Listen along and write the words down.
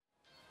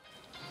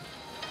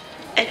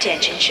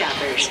Attention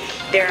shoppers.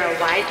 There are a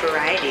wide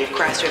variety of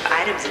Crossrip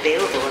items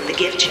available in the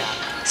gift shop.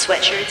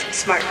 Sweatshirts,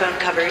 smartphone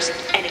covers,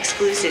 an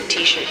exclusive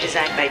t-shirt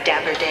designed by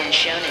Dapper Dan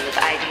Shonen of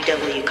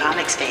IDW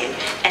Comics fame,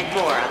 and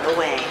more on the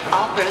way.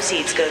 All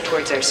proceeds go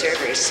towards our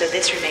servers, so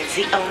this remains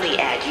the only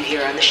ad you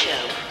hear on the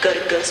show. Go to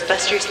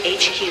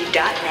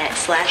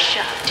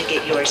ghostbustershq.net/shop to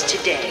get yours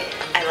today.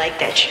 I like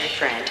that shirt,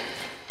 friend.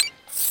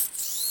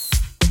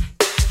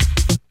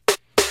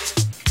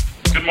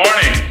 Good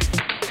morning.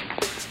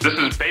 This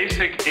is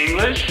Basic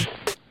English.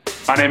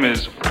 My name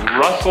is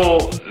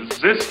Russell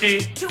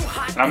Ziski,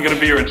 and I'm going to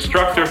be your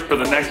instructor for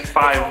the next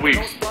 5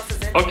 weeks.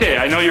 Okay,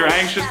 I know you're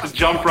anxious to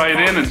jump right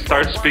in and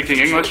start speaking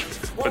English,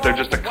 but there are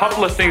just a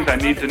couple of things I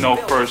need to know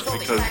first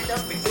because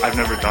I've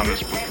never done this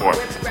before.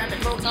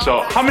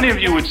 So, how many of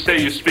you would say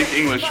you speak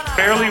English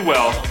fairly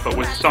well, but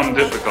with some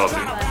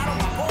difficulty?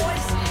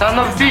 Son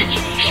of bitch,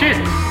 shit!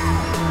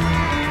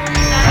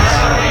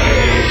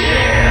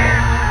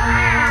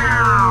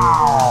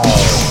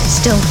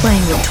 Still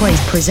Playing with Toys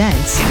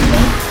presents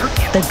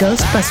the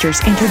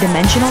Ghostbusters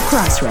Interdimensional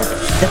Crossrip,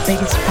 the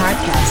biggest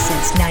podcast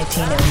since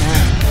 1909.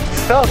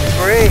 So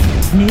free!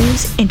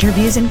 News,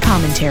 interviews, and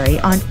commentary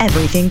on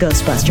everything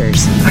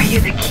Ghostbusters. Are you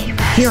the key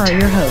master? Here are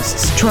your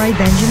hosts, Troy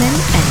Benjamin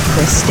and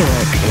Chris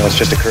Stewart. You know, it's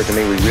just occurred to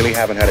me we really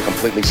haven't had a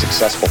completely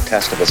successful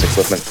test of this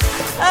equipment.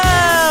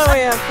 Oh, we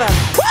have fun.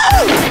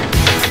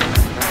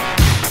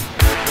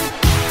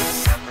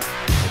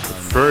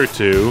 Refer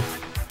to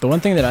the one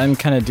thing that I'm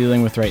kind of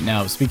dealing with right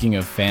now, speaking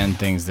of fan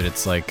things, that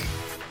it's like,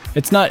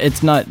 it's not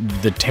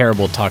the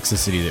terrible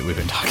toxicity that we've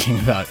been talking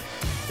about.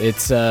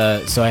 It's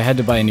so I had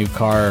to buy a new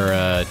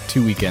car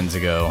 2 weekends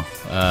ago.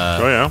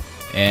 oh yeah,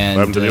 and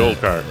what happened to the old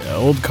car?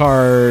 Old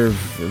car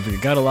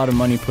got a lot of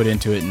money put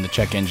into it, and the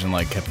check engine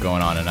light kept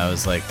going on. And I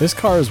was like, this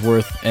car is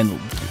worth, and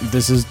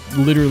this is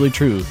literally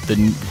true.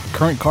 The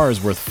current car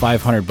is worth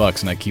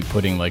 $500, and I keep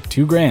putting like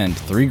 $2,000,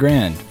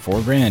 $3,000,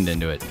 $4,000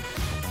 into it.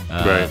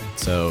 Right.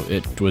 So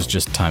it was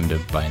just time to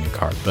buy a new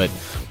car, but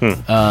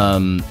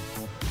I've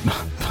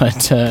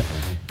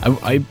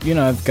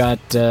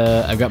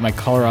got my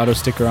Colorado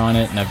sticker on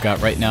it, and I've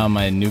got right now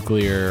my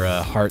nuclear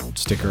heart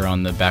sticker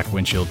on the back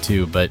windshield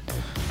too. But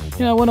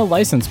I want a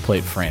license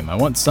plate frame. I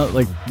want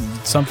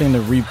something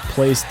to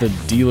replace the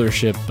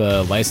dealership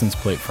license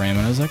plate frame,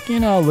 and I was like,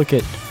 I'll look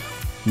at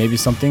maybe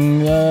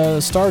something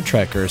Star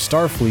Trek or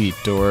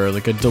Starfleet or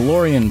like a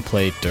DeLorean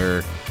plate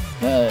or.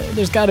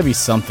 There's got to be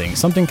something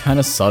kind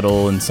of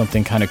subtle and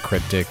something kind of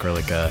cryptic, or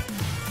like a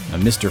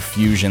Mr.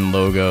 Fusion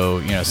logo,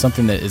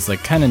 something that is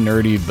like kind of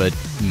nerdy but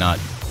not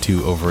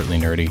too overtly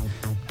nerdy.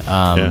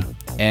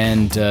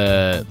 And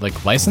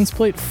like license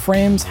plate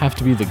frames have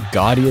to be the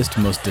gaudiest,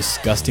 most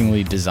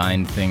disgustingly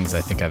designed things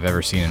I think I've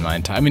ever seen in my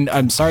entire. I mean,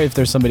 I'm sorry if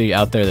there's somebody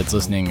out there that's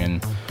listening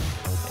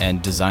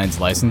and designs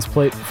license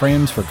plate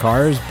frames for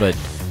cars, but.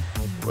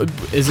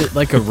 Is it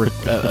like a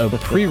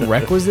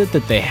prerequisite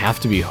that they have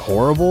to be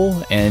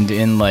horrible and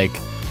in like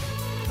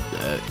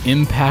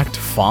impact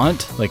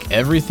font? Like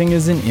everything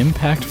is in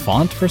impact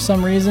font for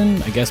some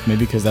reason? I guess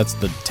maybe because that's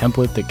the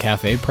template that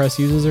Cafe Press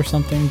uses or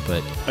something.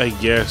 But I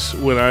guess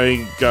when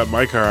I got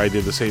my car, I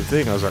did the same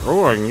thing. I was like,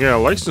 I can get a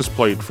license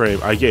plate frame.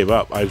 I gave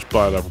up. I just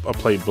bought a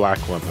plain black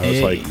one. I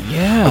was like,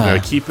 I'm gonna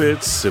keep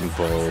it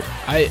simple.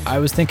 I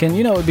was thinking,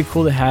 it would be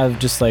cool to have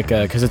just like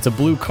because it's a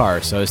blue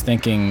car, so I was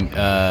thinking,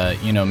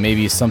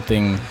 maybe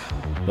something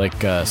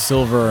like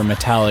silver or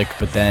metallic,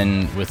 but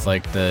then with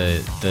like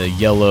the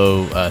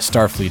yellow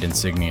Starfleet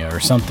insignia or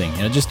something,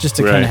 just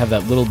to kind of have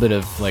that little bit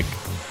of like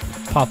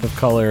pop of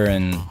color.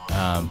 And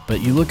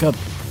but you look up,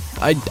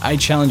 I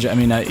challenge. I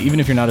mean, even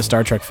if you're not a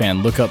Star Trek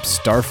fan, look up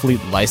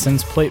Starfleet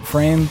license plate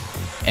frame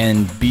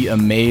and be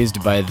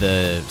amazed by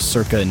the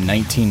circa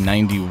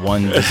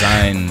 1991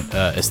 design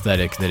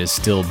aesthetic that is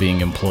still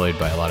being employed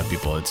by a lot of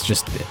people.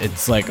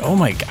 It's like, oh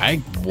my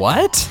god,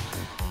 what?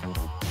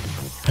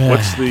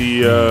 What's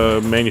the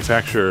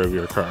manufacturer of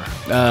your car?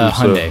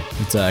 Hyundai.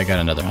 I got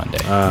another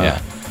Hyundai.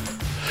 Yeah.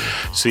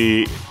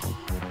 See,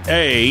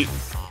 A,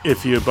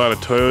 if you had bought a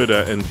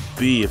Toyota, and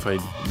B, if I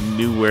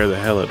knew where the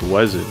hell it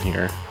was in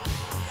here,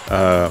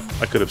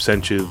 I could have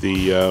sent you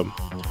the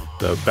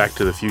Back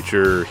to the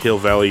Future Hill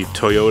Valley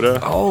Toyota.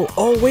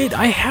 Oh, wait,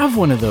 I have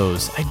one of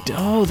those.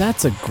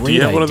 That's a great idea. Do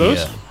you have one of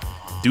those?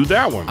 Do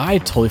that one. I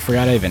totally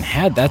forgot I even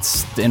had.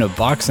 That's in a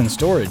box in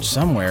storage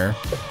somewhere.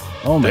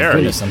 Oh my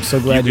goodness, I'm so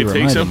glad you reminded me.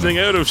 You could take something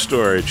out of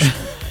storage.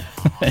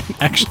 And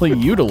actually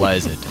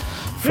utilize it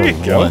for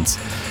once.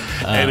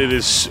 And it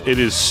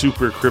is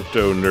super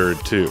crypto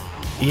nerd too.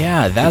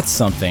 Yeah, that's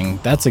something.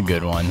 That's a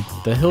good one.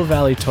 The Hill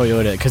Valley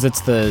Toyota, because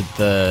it's the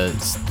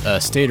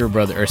Statler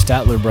Brothers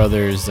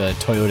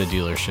Toyota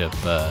dealership.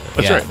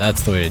 That's right.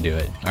 That's the way to do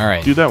it. All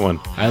right. Do that one.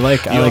 I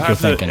like your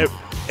thinking.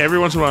 Every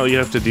once in a while, you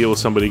have to deal with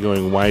somebody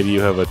going, "Why do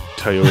you have a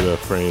Toyota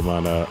frame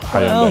on a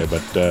Hyundai?"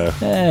 But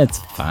it's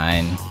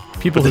fine.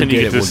 People who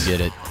get it will get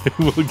it.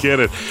 Will get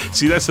it.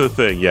 See, that's the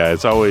thing. Yeah,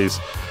 it's always.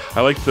 I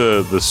like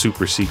the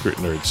super secret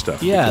nerd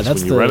stuff. Yeah,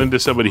 that's when you run into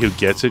somebody who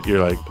gets it,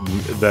 you're like,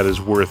 that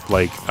is worth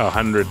like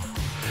 100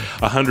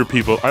 100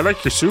 people, I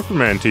like your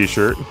Superman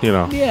T-shirt. You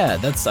know. Yeah,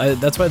 that's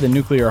why the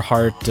nuclear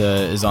heart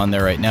is on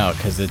there right now,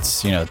 because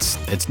it's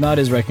it's not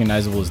as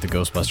recognizable as the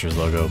Ghostbusters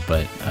logo,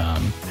 but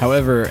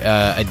however,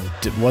 I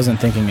wasn't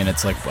thinking, and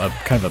it's like a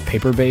kind of a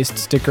paper-based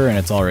sticker, and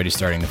it's already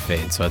starting to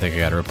fade, so I think I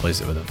got to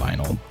replace it with a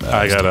vinyl.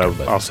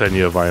 I'll send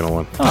you a vinyl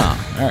one.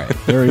 Ah, all right,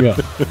 there we go.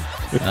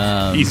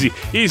 Easy.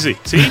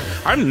 See,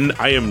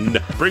 I am.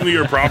 Bring me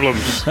your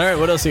problems. All right,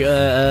 what else?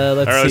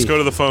 Let's go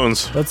to the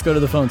phones. Let's go to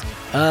the phones.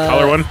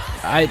 Caller one.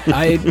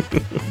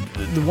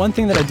 The one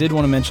thing that I did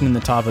want to mention in the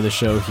top of the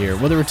show here.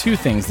 Well, there were two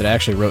things that I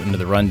actually wrote into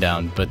the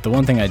rundown, but the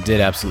one thing I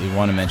did absolutely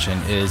want to mention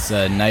is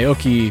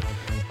Naoki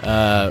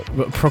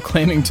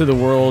proclaiming to the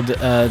world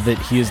that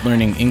he is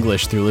learning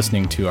English through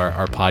listening to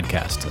our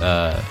podcast,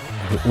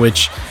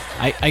 which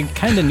I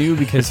kind of knew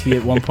because he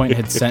at one point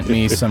had sent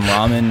me some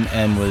ramen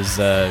and was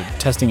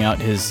testing out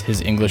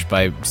his English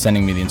by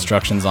sending me the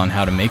instructions on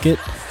how to make it.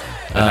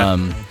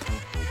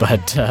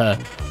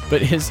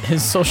 But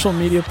his social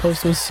media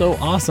post was so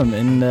awesome,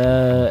 and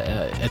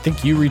I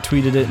think you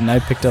retweeted it, and I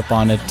picked up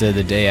on it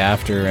the day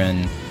after,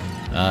 and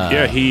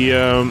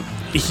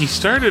he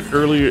started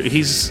earlier.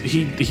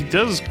 He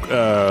does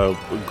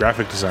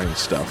graphic design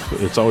stuff.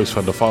 It's always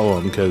fun to follow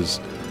him because,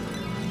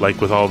 like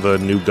with all the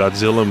new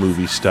Godzilla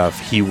movie stuff,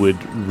 he would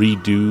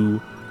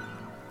redo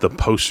the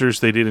posters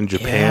they did in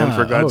Japan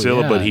for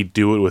Godzilla, but he'd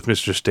do it with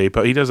Mr. Stay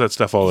Puft. He does that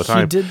stuff all the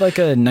time. He did like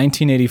a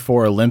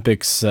 1984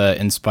 Olympics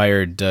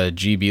inspired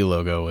GB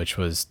logo, which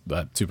was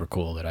super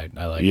cool that I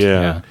liked.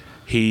 Yeah.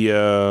 He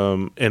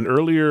and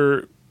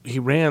earlier he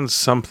ran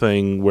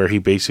something where he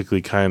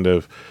basically kind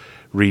of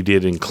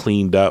redid and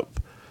cleaned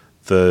up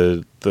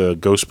the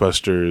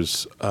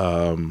Ghostbusters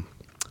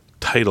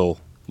title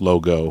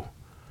logo.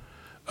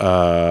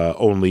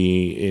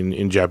 Only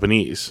in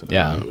Japanese.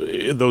 Yeah.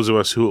 Those of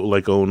us who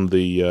like own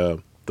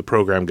the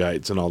program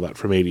guides and all that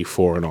from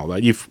 '84 and all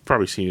that, you've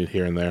probably seen it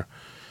here and there.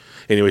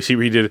 Anyways, he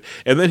redid it,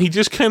 and then he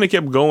just kind of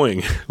kept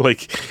going.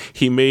 Like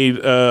he made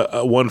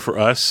one for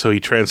us, so he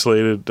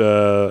translated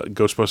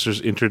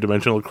Ghostbusters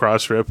Interdimensional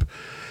Crossrip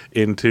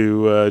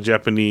into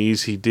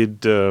Japanese. He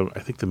did, I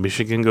think, the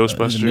Michigan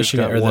Ghostbusters,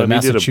 the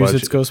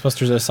Massachusetts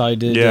Ghostbusters I saw he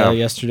did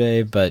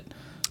yesterday, but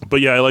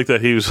yeah, I like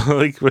that he was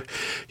like,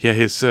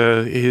 his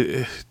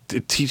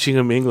teaching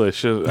him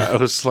English. I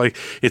was like,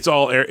 it's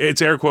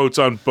air quotes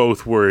on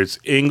both words,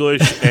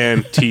 English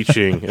and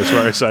teaching, as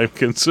far as I'm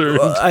concerned.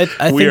 Well, I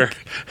think,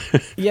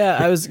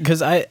 I was,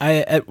 because I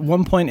at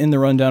one point in the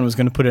rundown was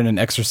going to put in an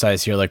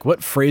exercise here, like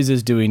what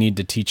phrases do we need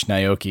to teach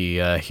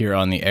Naoki here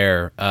on the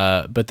air?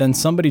 But then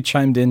somebody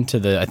chimed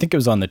into I think it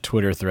was on the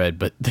Twitter thread,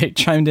 but they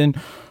chimed in,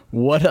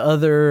 what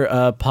other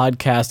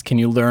podcast can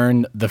you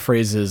learn the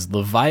phrases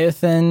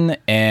Leviathan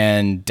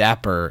and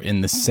Dapper in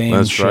the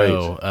same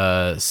show?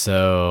 Right.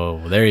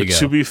 So there you go.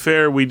 To be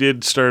fair, we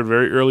did start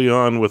very early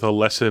on with a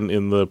lesson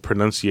in the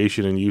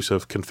pronunciation and use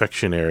of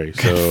confectionery.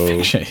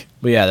 So,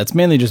 but yeah, that's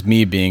mainly just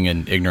me being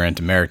an ignorant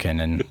American,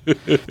 and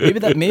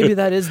maybe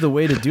that is the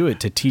way to do it,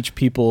 to teach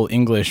people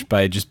English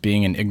by just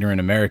being an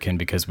ignorant American,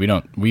 because we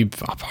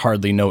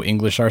hardly know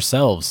English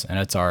ourselves, and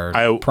it's our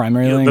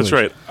primary language. That's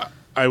right.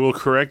 I will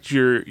correct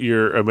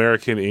your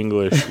American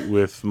English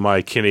with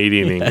my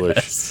Canadian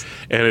English,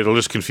 and it'll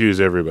just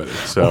confuse everybody.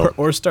 So,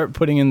 or start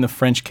putting in the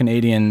French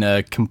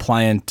Canadian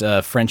compliant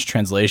French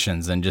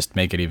translations and just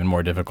make it even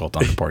more difficult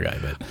on the poor guy.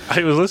 But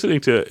I was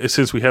listening to,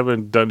 since we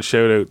haven't done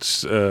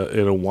shout-outs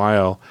in a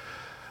while,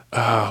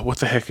 what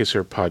the heck is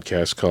her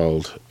podcast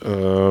called?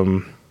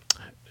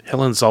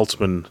 Helen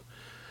Zaltzman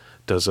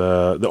does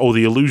The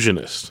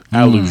Illusionist.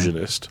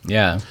 Allusionist.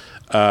 Yeah.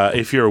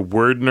 If you're a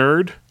word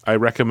nerd, I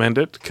recommend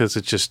it because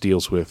it just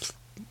deals with,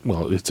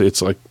 well,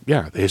 it's like,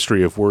 the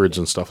history of words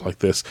and stuff like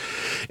this.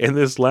 And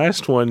this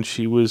last one,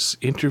 she was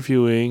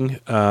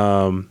interviewing,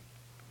 I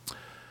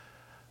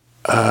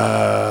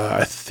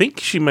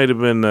think she might have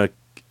been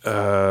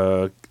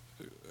a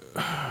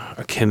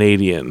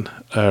Canadian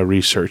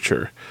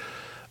researcher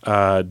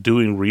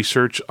doing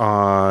research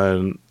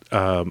on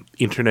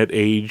internet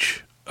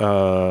age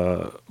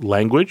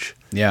language.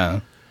 Yeah.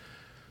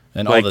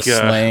 And all the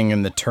slang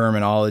and the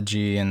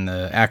terminology and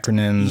the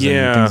acronyms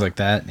and things like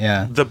that.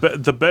 Yeah.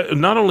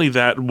 Not only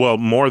that, well,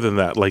 more than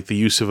that, like the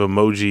use of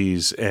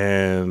emojis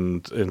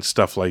and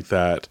stuff like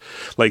that.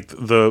 Like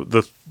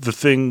the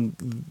thing,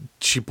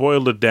 she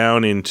boiled it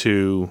down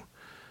into,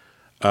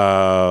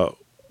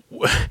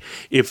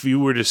 if you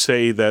were to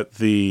say that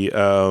the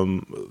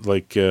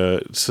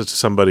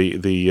somebody,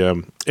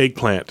 the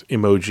eggplant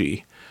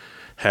emoji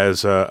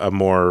has a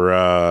more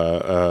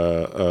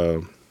I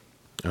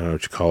don't know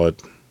what you call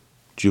it,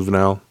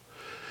 juvenile,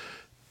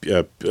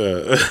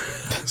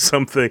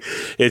 something.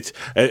 It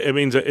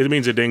means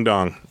a ding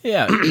dong.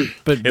 Yeah,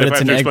 but it's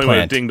an eggplant. What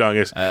a ding dong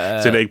is.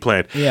 It's an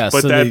eggplant. Yeah,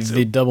 but so that's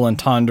the double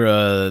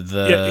entendre.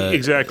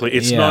 Exactly.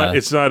 It's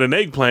not an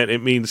eggplant.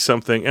 It means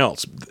something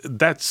else.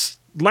 That's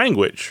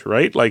language,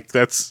 right? Like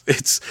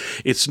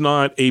it's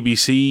not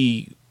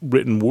ABC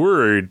written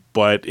word,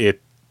 but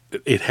it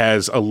it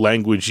has a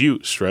language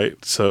use,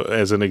 right? So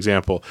as an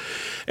example,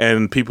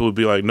 and people would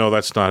be like, no,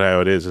 that's not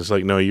how it is. It's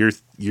like, no,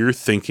 you're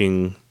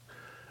thinking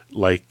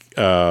like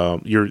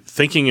you're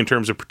thinking in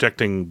terms of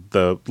protecting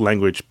the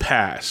language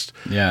past,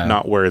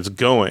 not where it's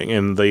going.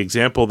 And the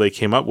example they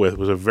came up with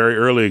was a very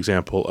early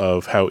example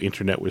of how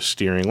internet was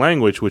steering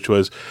language, which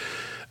was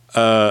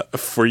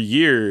for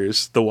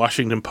years the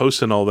Washington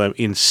Post and all them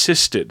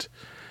insisted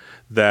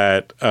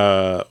that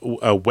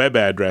web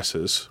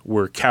addresses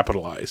were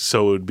capitalized,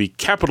 so it would be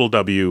capital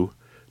W,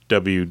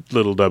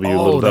 little w,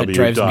 little w. That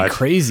drives me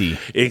crazy.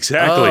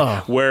 Exactly.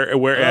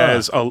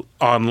 Whereas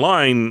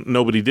online,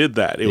 nobody did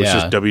that. It was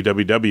just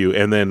www,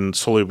 and then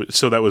slowly.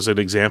 So that was an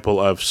example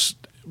of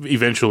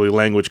eventually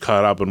language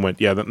caught up and went,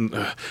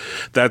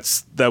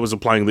 that was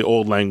applying the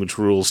old language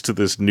rules to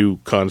this new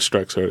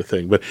construct sort of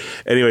thing. But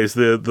anyways,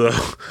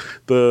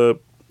 the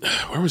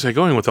where was I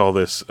going with all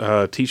this?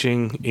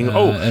 Teaching English.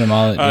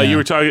 Etymology. You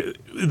were talking.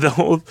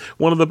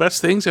 One of the best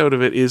things out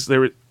of it is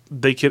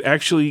they could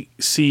actually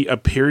see a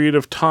period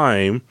of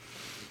time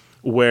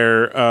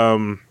where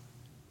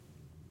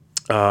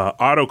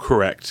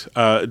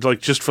autocorrect,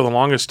 like just for the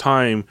longest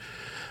time,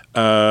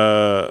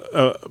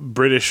 the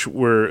British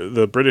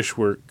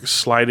were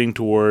sliding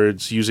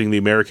towards using the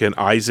American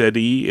IZE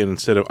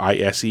instead of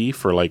ISE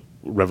for like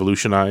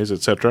revolutionize,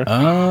 etc.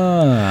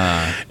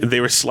 They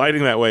were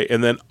sliding that way,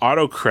 and then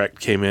autocorrect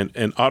came in,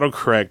 and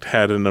autocorrect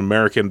had an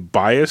American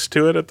bias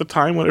to it at the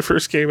time when it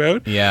first came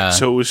out.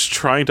 So it was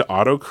trying to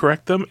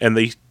autocorrect them, and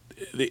the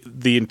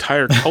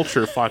entire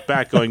culture fought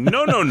back, going,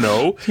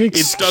 no,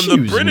 it's done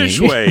the British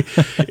way.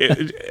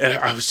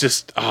 I was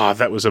just,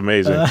 that was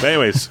amazing. But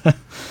anyways.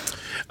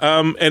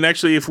 And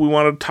actually, if we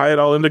want to tie it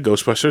all into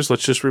Ghostbusters,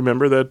 let's just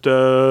remember that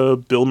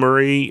Bill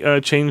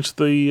Murray changed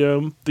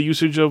the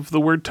usage of the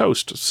word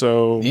toast.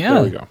 So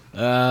there we go.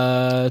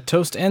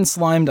 Toast and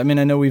slimed. I mean,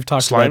 I know we've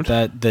talked about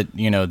that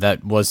that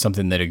was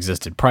something that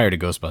existed prior to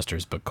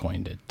Ghostbusters, but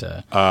coined it.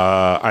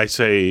 I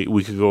say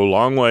we could go a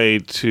long way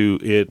to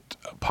it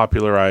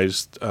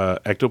popularized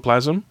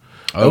ectoplasm.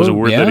 That was a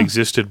word that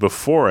existed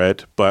before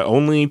it, but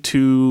only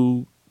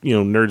to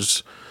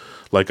nerds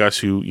like us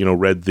who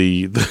read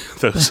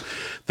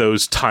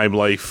those Time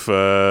Life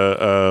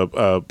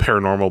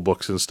paranormal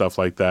books and stuff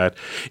like that.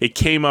 It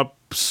came up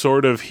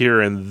sort of here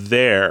and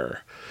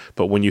there,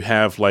 but when you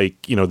have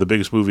the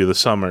biggest movie of the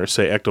summer,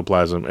 say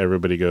ectoplasm,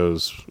 everybody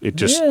goes. It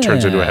just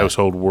turns into a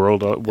household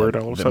word all of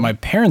a sudden. My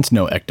parents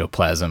know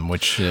ectoplasm,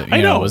 which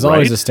was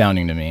always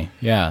astounding to me.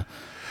 Yeah.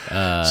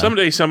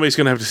 Someday somebody's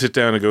going to have to sit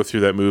down and go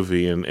through that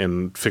movie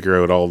and figure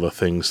out all the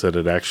things that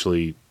it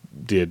actually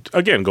did.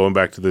 Again, going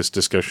back to this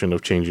discussion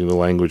of changing the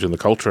language and the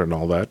culture and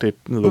all that, the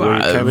way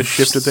it kind of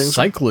shifted things.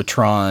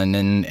 Cyclotron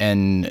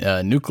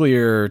and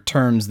nuclear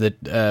terms that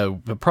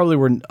probably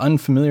were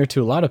unfamiliar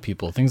to a lot of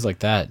people, things like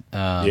that.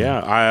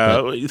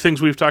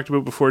 Things we've talked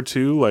about before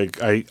too.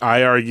 Like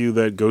I argue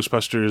that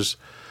Ghostbusters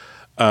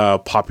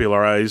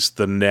popularized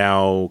the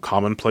now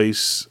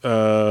commonplace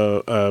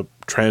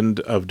trend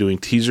of doing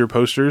teaser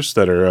posters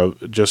that are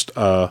just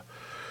a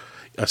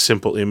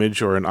simple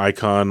image or an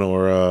icon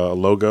or a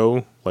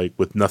logo, like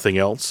with nothing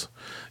else.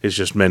 It's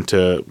just meant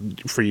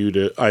for you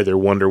to either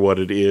wonder what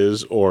it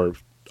is or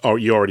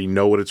you already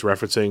know what it's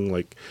referencing,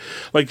 like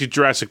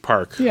Jurassic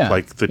Park,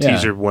 like the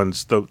teaser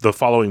ones. The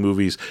following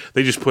movies,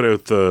 they just put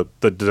out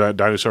the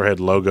dinosaur head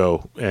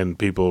logo, and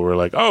people were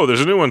like, "Oh,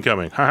 there's a new one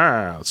coming!"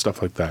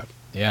 Stuff like that.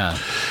 Yeah,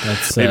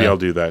 maybe I'll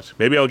do that.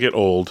 Maybe I'll get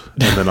old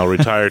and then I'll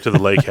retire to the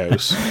lake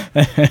house.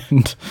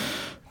 And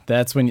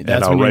that's when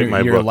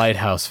your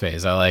lighthouse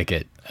phase. I like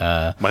it.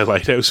 My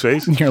lighthouse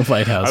phase? Your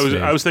lighthouse phase.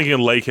 I was thinking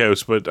lake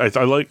house, but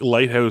I like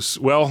lighthouse.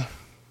 Well,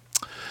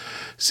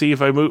 see,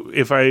 if I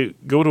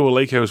go to a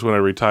lake house when I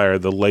retire,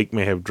 the lake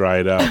may have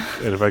dried up,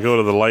 and if I go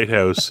to the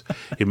lighthouse,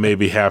 it may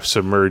be half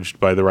submerged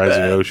by the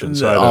rising ocean.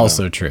 So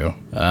also true.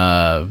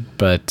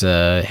 But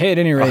hey, at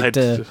any rate,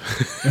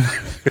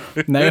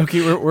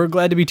 Naoki, we're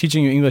glad to be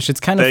teaching you English.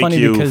 It's kind of funny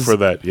because thank you for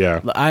that.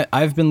 Yeah,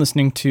 I've been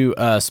listening to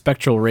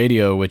Spectral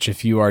Radio, which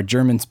if you are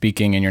German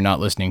speaking and you're not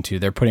listening to,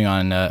 they're putting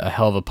on a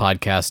hell of a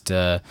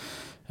podcast.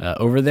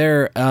 Over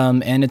there,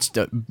 and it's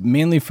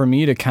mainly for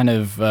me to kind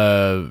of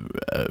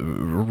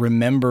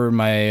remember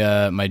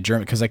my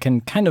German, because I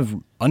can kind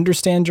of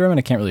understand German.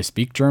 I can't really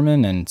speak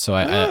German, and so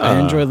I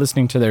enjoy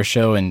listening to their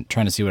show and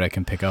trying to see what I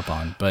can pick up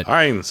on. But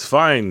Eins,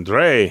 fein,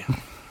 drei.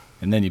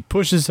 And then he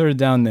pushes her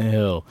down the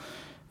hill.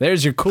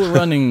 There's your Cool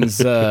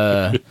Runnings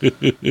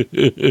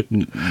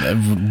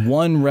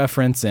one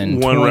reference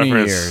in 20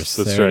 years.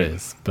 That's there right. it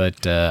is.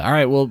 But all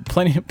right, well,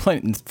 plenty.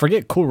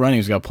 Forget Cool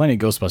Runnings. We've got plenty of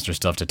Ghostbuster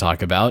stuff to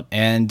talk about.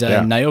 And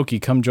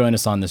Naoki, come join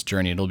us on this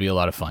journey. It'll be a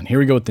lot of fun. Here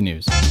we go with the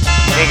news.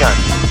 Hey guys,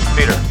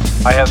 Peter.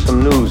 I have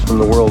some news from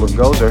the world of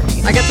Gozer.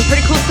 I got some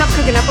pretty cool stuff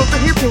cooking up over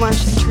here if you want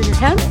to turn your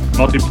head.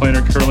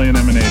 Multiplanar Curlian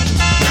Emanation.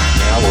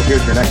 Yeah, well,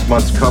 here's your next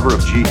month's cover of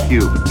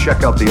GQ.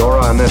 Check out the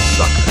aura on this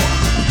sucker.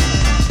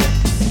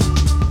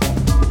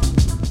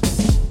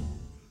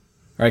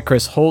 All right,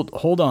 Chris,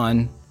 hold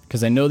on,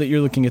 because I know that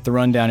you're looking at the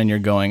rundown and you're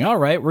going, all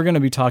right, we're going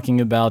to be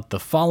talking about the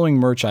following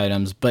merch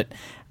items, but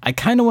I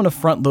kind of want to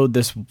front load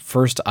this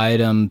first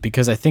item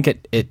because I think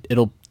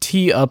it'll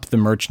tee up the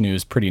merch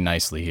news pretty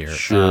nicely here.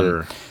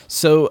 Sure.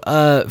 So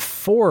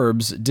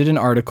Forbes did an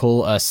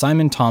article.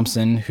 Simon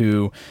Thompson,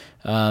 who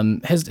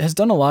has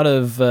done a lot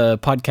of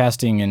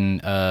podcasting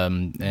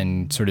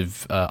and sort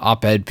of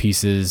op-ed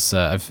pieces.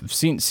 I've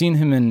seen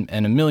him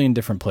in a million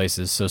different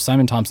places. So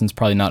Simon Thompson's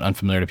probably not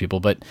unfamiliar to people,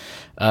 but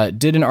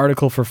did an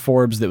article for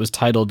Forbes that was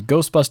titled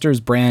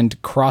 "Ghostbusters Brand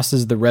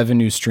Crosses the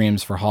Revenue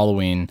Streams for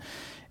Halloween."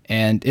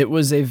 And it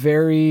was a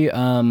very,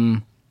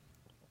 it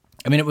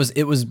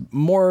was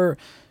more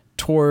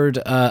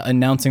toward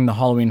announcing the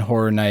Halloween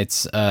Horror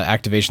Nights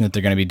activation that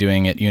they're going to be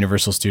doing at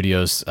Universal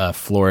Studios,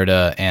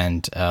 Florida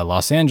and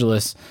Los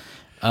Angeles.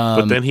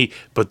 But then he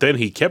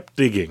kept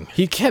digging.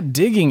 He kept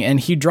digging, and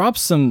he dropped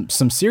some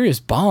serious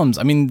bombs.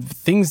 I mean,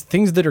 things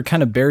that are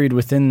kind of buried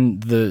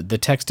within the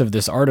text of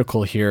this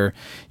article here.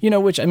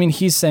 Which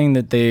he's saying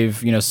that they've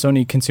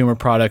Sony Consumer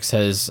Products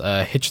has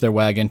hitched their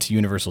wagon to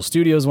Universal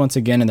Studios once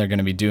again, and they're going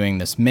to be doing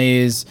this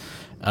maze,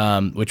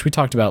 which we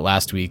talked about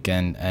last week,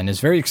 and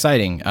is very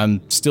exciting.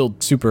 I'm still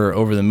super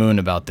over the moon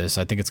about this.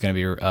 I think it's going to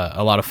be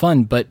a lot of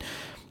fun. But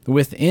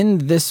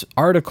within this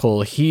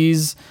article,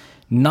 he's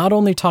not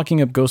only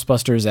talking up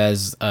Ghostbusters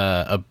as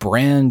a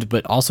brand,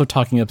 but also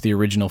talking up the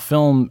original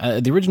film,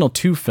 the original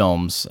two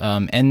films,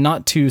 and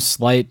not to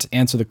slight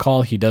Answer the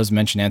Call. He does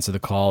mention Answer the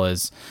Call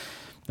as,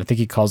 I think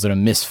he calls it a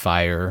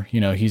misfire.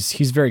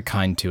 He's very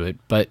kind to it,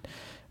 but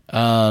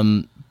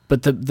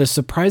the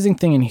surprising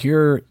thing in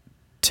here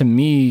to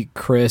me,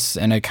 Chris,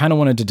 and I kind of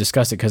wanted to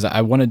discuss it because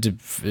I wanted to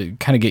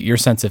kind of get your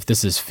sense if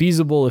this is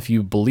feasible, if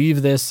you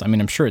believe this. I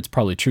mean, I'm sure it's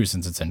probably true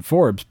since it's in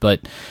Forbes,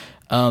 but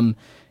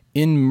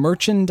in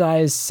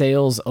merchandise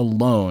sales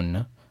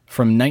alone,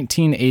 from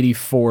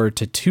 1984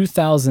 to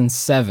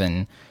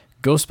 2007,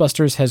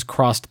 Ghostbusters has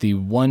crossed the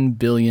 $1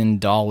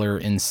 billion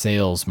in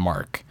sales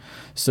mark.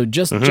 So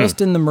just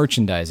in the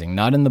merchandising,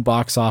 not in the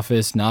box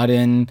office, not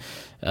in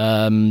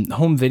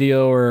home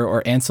video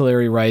or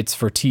ancillary rights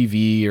for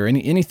TV or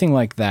anything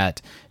like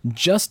that,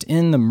 just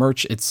in the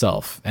merch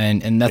itself.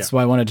 And that's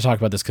why I wanted to talk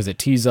about this, because it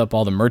tees up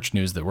all the merch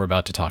news that we're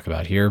about to talk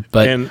about here.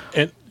 But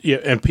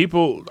and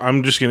people,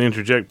 I'm just going to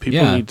interject,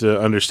 people need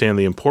to understand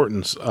the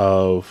importance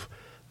of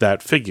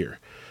that figure.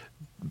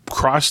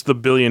 Crossed the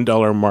 $1 billion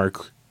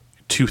mark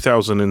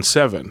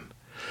 2007.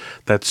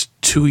 That's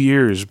 2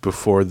 years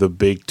before the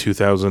big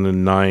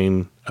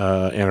 2009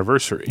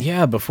 anniversary.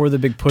 Yeah, before the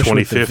big push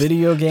with the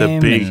video game.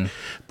 The big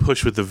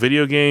push with the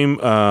video game.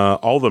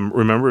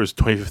 Remember, it was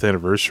 25th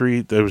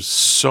anniversary. There was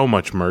so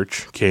much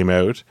merch came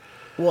out.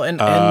 Well,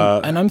 and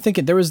I'm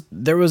thinking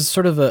there was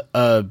sort of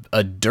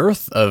a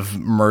dearth of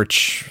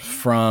merch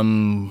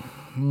from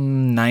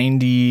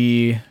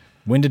 90.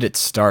 When did it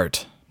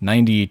start?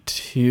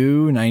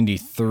 92,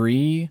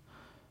 93?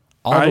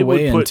 All the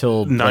way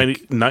until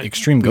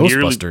Extreme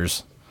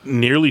Ghostbusters.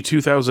 Nearly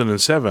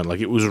 2007. Like,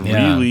 it was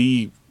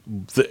really...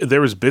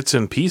 there was bits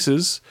and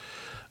pieces.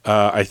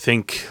 I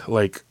think,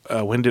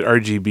 when did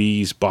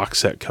RGB's box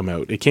set come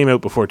out? It came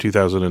out before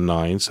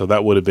 2009, so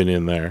that would have been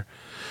in there.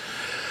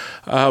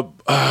 But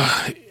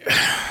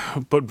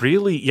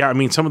really,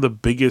 some of the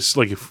biggest...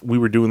 if we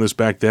were doing this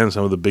back then,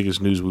 some of the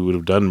biggest news we would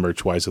have done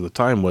merch-wise at the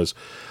time was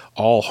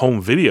all home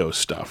video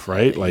stuff,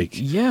 right?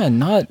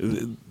 Not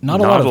a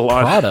lot of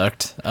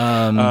product.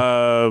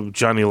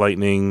 Johnny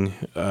Lightning,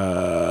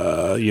 the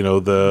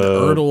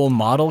Ertl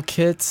model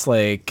kits,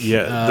 the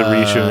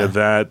reissuing of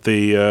that,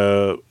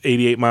 the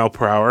 88 Mile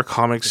Per Hour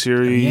comic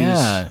series.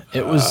 Yeah,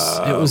 it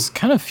was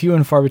kind of few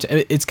and far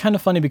between. It's kind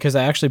of funny because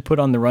I actually put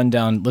on the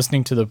rundown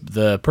listening to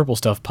the Purple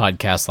Stuff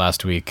podcast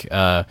last week,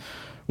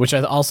 which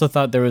I also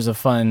thought there was a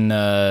fun,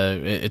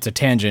 it's a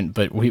tangent,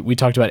 but we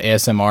talked about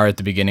ASMR at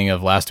the beginning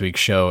of last week's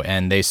show,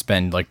 and they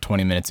spend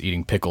 20 minutes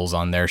eating pickles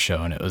on their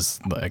show, and it was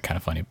kind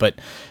of funny. But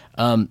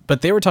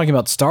they were talking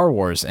about Star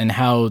Wars and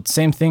how,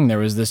 same thing, there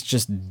was this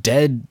just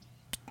dead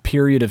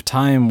period of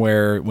time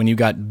where when you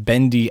got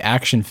bendy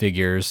action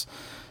figures,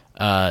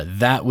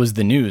 that was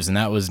the news, and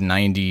that was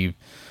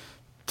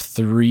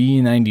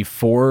 93,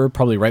 94,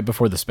 probably right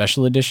before the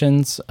special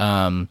editions.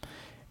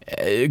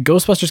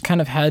 Ghostbusters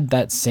kind of had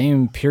that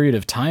same period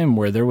of time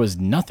where there was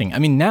nothing. I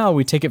mean, now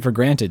we take it for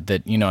granted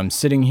that, I'm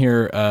sitting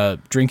here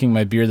drinking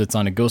my beer that's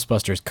on a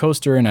Ghostbusters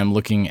coaster, and I'm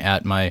looking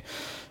at my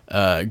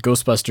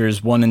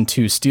Ghostbusters 1 and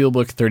 2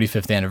 Steelbook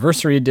 35th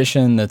Anniversary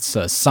Edition that's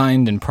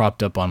signed and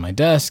propped up on my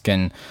desk,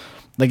 and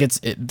there's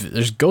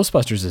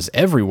Ghostbusters is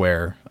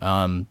everywhere,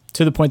 to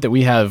the point that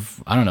we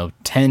have,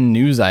 10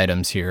 news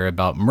items here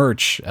about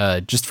merch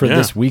just for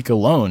this week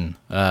alone.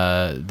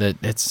 That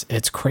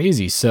it's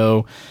crazy.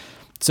 So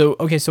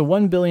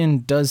 1 billion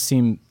does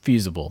seem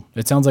feasible.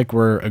 It sounds like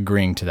we're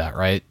agreeing to that,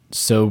 right?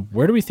 So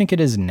where do we think it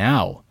is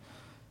now?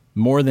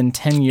 More than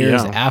 10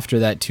 years after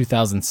that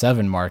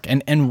 2007 mark.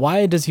 And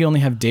why does he only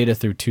have data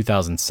through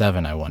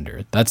 2007, I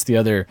wonder? That's the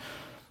other...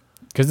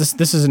 Because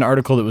this is an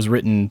article that was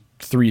written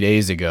 3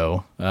 days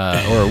ago,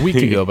 or a week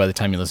ago by the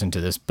time you listen to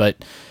this.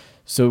 But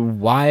so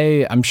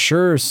why... I'm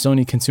sure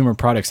Sony Consumer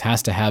Products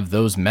has to have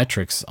those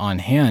metrics on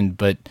hand,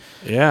 but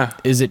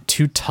is it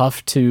too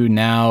tough to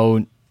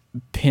now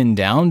pin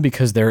down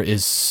because there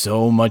is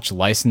so much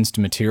licensed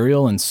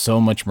material and so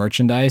much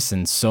merchandise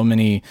and so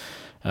many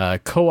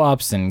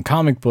co-ops and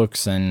comic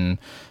books and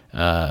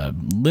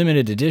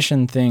limited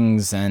edition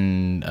things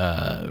and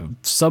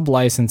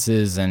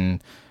sub-licenses,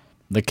 and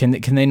can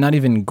they not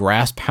even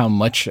grasp how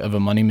much of a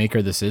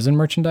moneymaker this is in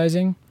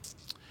merchandising?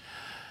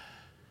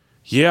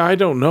 Yeah, I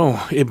don't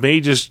know. It may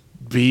just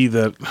be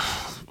that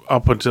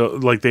up until,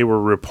 like, they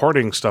were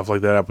reporting stuff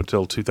like that up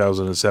until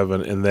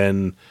 2007, and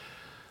then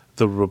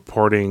the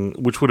reporting,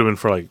 which would have been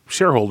for like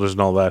shareholders and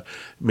all that,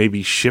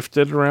 maybe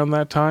shifted around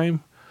that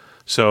time.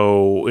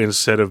 So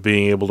instead of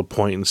being able to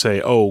point and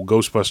say, oh,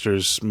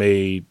 Ghostbusters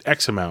made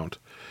X amount,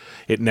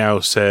 it now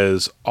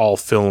says all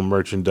film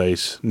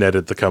merchandise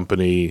netted the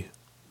company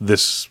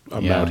this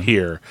amount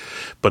here,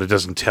 but it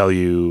doesn't tell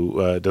you,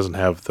 it doesn't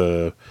have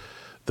the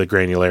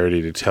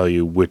granularity to tell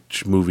you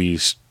which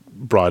movies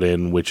brought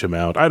in which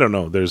amount. I don't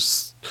know.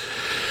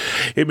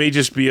 It may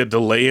just be a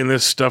delay in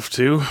this stuff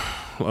too.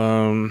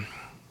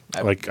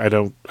 I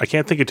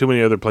can't think of too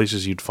many other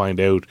places you'd find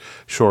out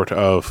short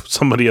of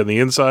somebody on the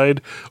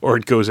inside, or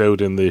it goes out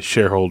in the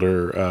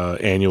shareholder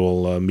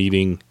annual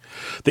meeting,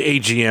 the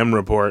AGM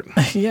report.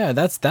 Yeah,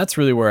 that's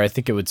really where I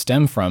think it would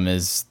stem from,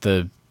 is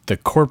the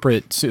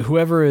corporate,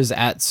 whoever is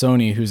at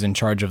Sony who's in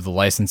charge of the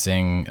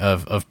licensing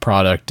of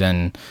product.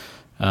 And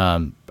I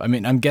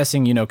mean, I'm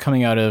guessing,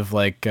 coming out of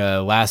like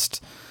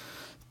the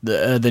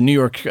New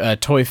York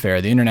Toy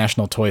Fair, the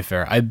International Toy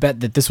Fair, I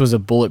bet that this was a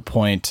bullet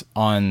point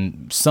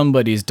on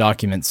somebody's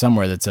document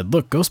somewhere that said,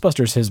 look,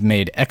 Ghostbusters has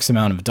made X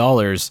amount of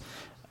dollars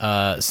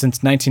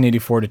since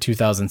 1984 to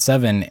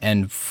 2007,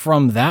 and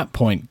from that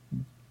point,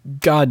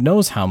 God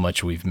knows how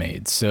much we've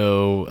made.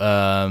 So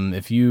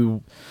if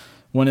you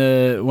want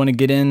to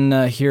get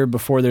in here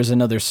before there's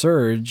another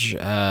surge,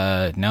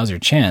 now's your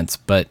chance.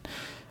 But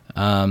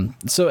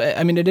so,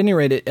 I mean, at any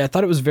rate, I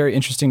thought it was very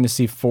interesting to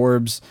see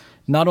Forbes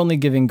not only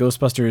giving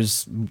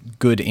Ghostbusters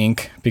good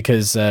ink,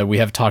 because we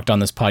have talked on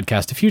this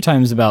podcast a few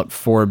times about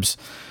Forbes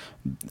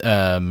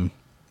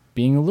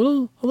being a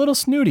little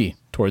snooty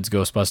towards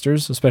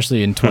Ghostbusters,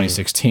 especially in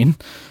 2016.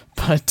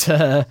 But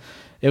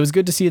it was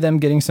good to see them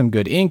getting some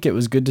good ink. It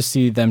was good to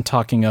see them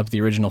talking up the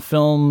original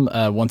film,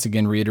 once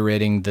again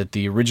reiterating that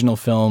the original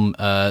film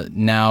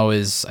now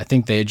is, I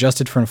think they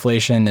adjusted for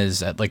inflation,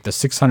 is at like the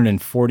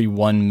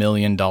 $641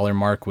 million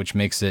mark, which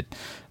makes it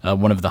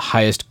one of the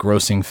highest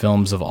grossing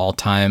films of all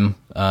time,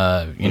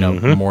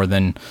 more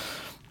than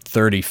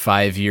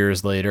 35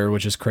 years later,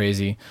 which is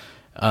crazy.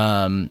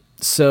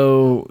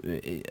 So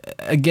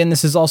again,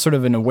 this is all sort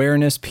of an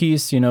awareness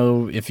piece.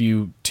 If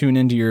you tune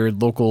into your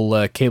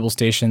local cable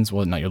stations,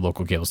 well, not your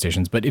local cable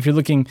stations, but if you're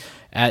looking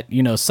at,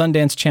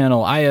 Sundance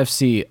Channel,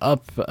 IFC,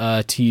 Up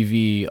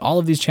TV, all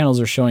of these channels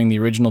are showing the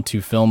original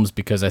two films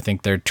because I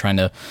think they're trying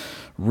to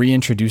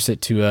reintroduce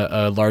it to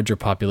a larger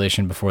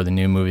population before the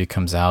new movie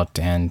comes out.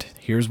 And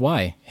here's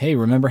why. Hey,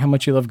 remember how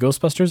much you love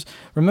Ghostbusters?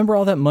 Remember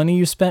all that money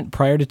you spent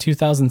prior to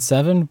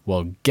 2007?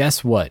 Well,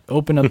 guess what?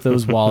 Open up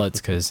those wallets,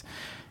 because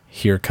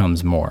here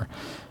comes more.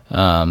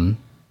 But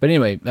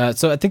anyway,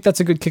 so I think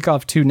that's a good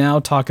kickoff to now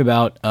talk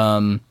about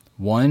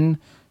 1,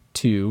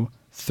 2,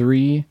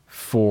 3,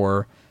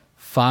 4,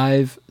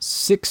 5,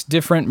 6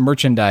 different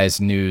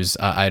merchandise news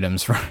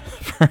items for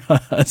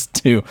us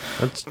to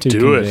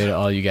convey to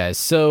all you guys.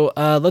 So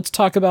let's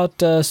talk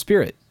about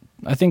Spirit.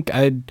 I think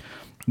you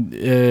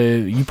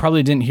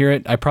probably didn't hear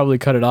it. I probably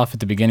cut it off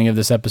at the beginning of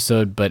this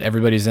episode, but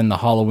everybody's in the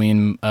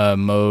Halloween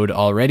mode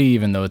already,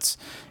 even though it's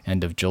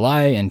end of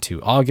July into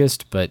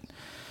August. But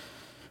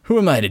who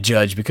am I to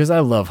judge? Because I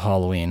love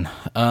Halloween.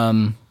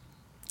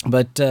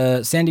 But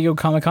San Diego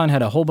Comic-Con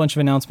had a whole bunch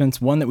of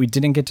announcements. One that we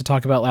didn't get to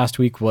talk about last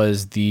week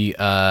was the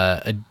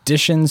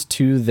additions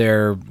to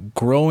their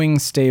growing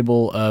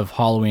stable of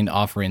Halloween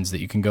offerings that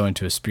you can go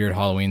into a Spirit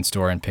Halloween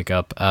store and pick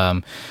up.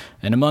 And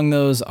among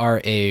those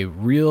are a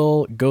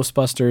real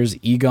Ghostbusters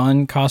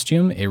Egon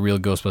costume, a real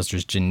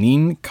Ghostbusters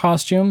Janine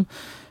costume,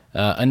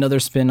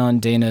 another spin on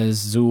Dana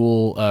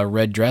Zool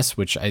red dress,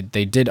 which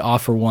they did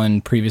offer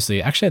one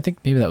previously. Actually, I think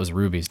maybe that was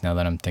Ruby's, now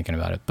that I'm thinking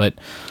about it. But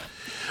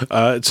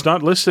it's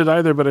not listed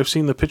either, but I've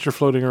seen the picture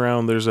floating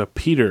around. There's a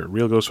Peter,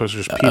 real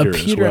Ghostbusters Peter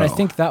as well. And I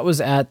think that was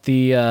at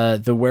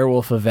the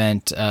werewolf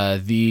event,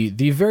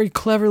 the very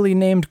cleverly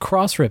named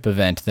Crossrip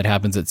event that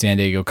happens at San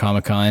Diego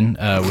Comic-Con,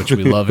 which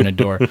we love and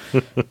adore.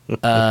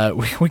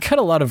 We got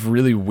a lot of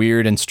really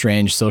weird and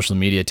strange social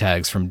media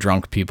tags from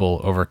drunk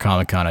people over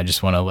Comic-Con. I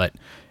just want to let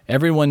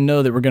everyone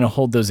know that we're going to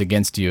hold those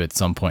against you at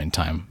some point in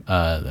time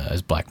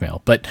as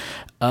blackmail. But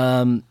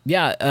the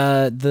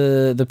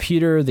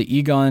Peter, the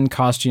Egon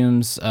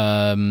costumes,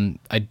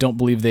 I don't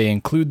believe they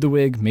include the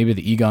wig. Maybe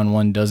the Egon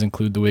one does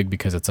include the wig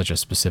because it's such a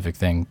specific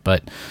thing.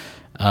 But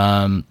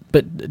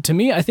to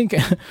me, I think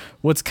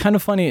what's kind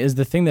of funny is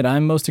the thing that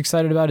I'm most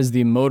excited about is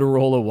the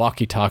Motorola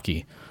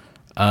walkie-talkie.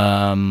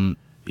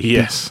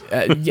 Yes.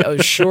 Yeah,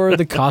 sure,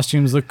 the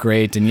costumes look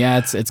great, and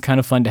yeah, it's kind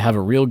of fun to have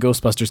a real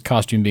Ghostbusters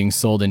costume being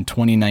sold in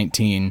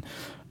 2019.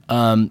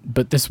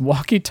 But this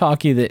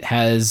walkie-talkie that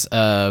has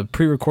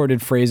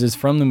pre-recorded phrases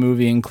from the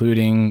movie,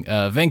 including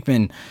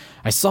Venkman,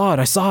 I saw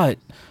it.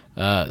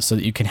 so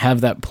that you can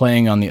have that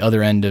playing on the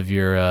other end of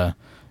your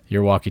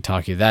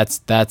walkie-talkie.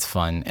 That's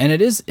fun, and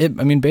it is. I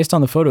mean, based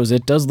on the photos,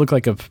 it does look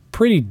like a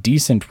pretty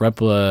decent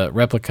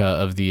replica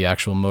of the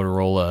actual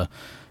Motorola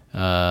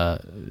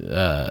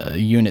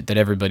unit that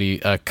everybody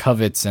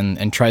covets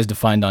and tries to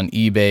find on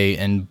eBay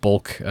and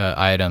bulk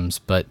items.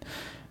 But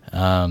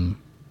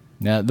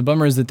yeah, the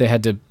bummer is that they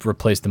had to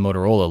replace the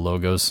Motorola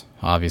logos,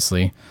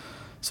 obviously.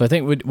 So I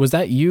think, was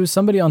that you?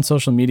 Somebody on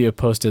social media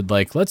posted,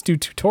 like, let's do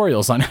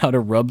tutorials on how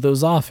to rub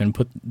those off and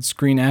put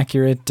screen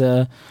accurate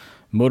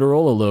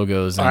Motorola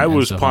logos. I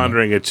was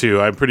pondering it too.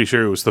 I'm pretty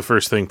sure it was the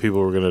first thing people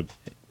were going to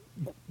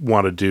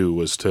want to do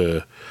was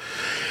to...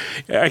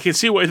 I can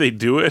see why they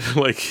do it.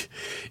 Like,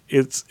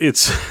 it's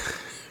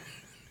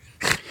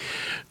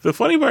the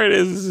funny part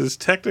is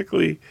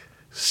technically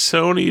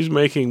Sony's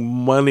making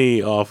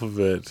money off of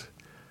it,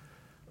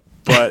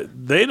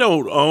 but they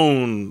don't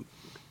own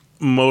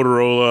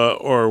Motorola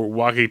or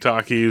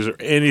walkie-talkies or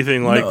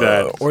anything like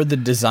that, or the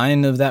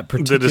design of that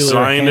particular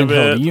handheld of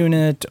it,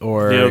 unit,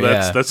 or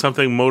that's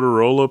something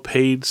Motorola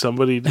paid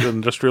somebody, an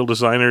industrial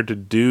designer, to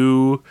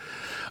do.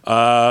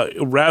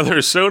 Rather,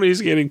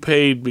 Sony's getting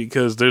paid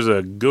because there's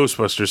a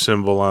Ghostbuster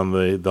symbol on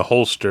the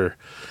holster,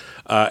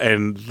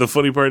 and the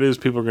funny part is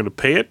people are going to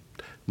pay it.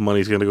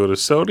 Money's going to go to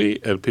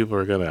Sony, and people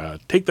are going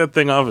to take that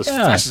thing off as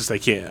fast as they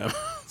can.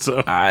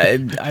 So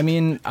I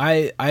mean,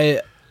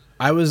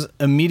 I was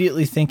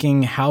immediately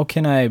thinking, how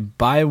can I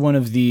buy one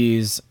of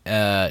these,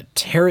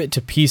 tear it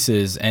to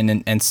pieces,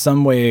 and in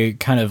some way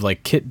kind of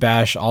like kit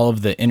bash all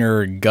of the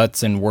inner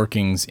guts and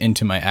workings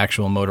into my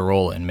actual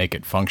Motorola and make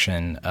it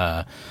function.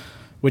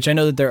 Which I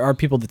know that there are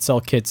people that sell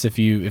kits. If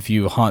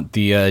you haunt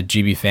the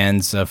GB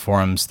fans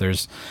forums,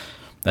 there's,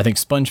 I think,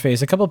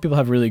 Spongeface. A couple of people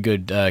have really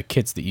good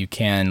kits that you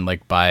can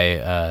like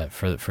buy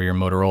for your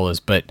Motorola's.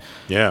 But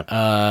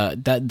yeah,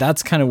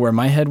 that's kind of where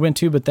my head went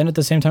to. But then at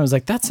the same time, I was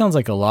like, that sounds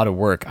like a lot of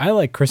work. I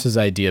like Chris's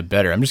idea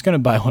better. I'm just going to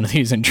buy one of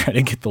these and try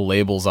to get the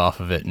labels off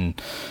of it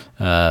and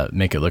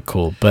make it look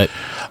cool. But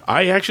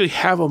I actually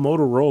have a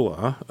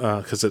Motorola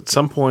because at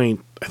some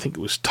point, I think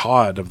it was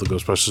Todd of the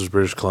Ghostbusters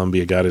British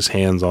Columbia got his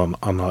hands on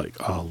like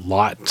a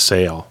lot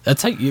sale.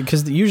 That's how,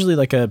 because usually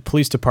like a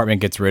police department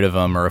gets rid of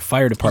them, or a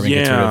fire department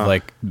gets rid of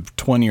like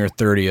 20 or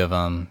 30 of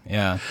them.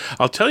 Yeah,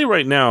 I'll tell you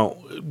right now,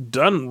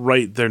 done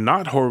right, they're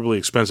not horribly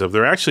expensive.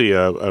 They're actually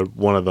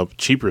one of the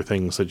cheaper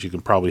things that you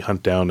can probably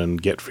hunt down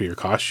and get for your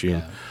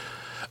costume.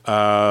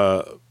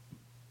 Yeah.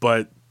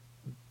 But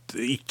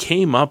it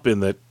came up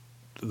in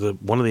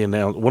one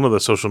of the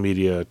social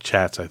media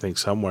chats, I think,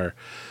 somewhere.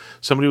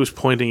 Somebody was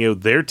pointing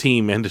out their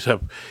team ended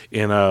up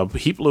in a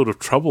heap load of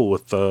trouble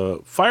with the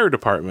fire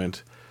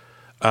department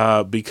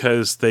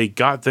because they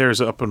got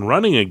theirs up and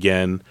running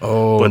again.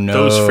 Oh, but no.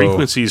 Those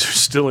frequencies are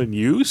still in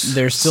use.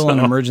 They're still on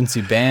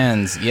emergency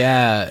bands.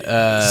 Yeah.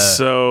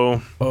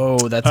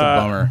 Oh, that's a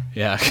bummer.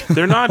 Yeah.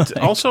 They're not.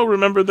 Also,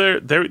 remember,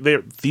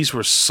 these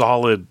were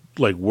solid,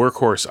 like,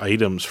 workhorse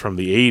items from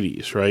the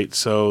 80s, right?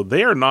 So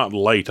they are not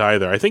light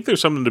either. I think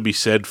there's something to be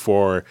said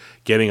for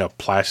getting a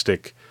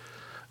plastic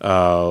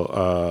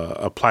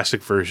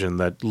version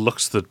that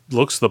looks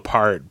the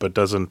part but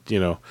doesn't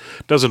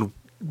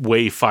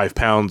weigh 5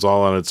 pounds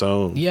all on its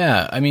own.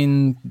 Yeah, I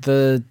mean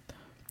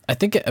I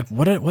think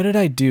what did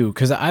I do?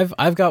 Because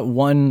I've got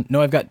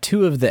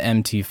two of the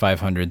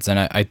MT500s,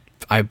 and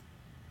I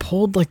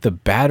pulled like the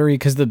battery,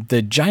 because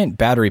the giant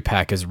battery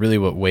pack is really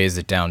what weighs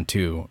it down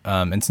too.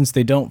 And since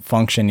they don't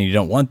function, and you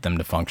don't want them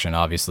to function,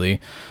 obviously,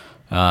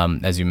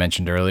 as you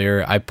mentioned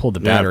earlier, I pulled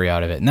the battery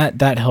out of it, and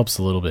that helps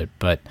a little bit,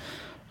 but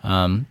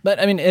I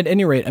mean, at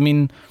any rate, I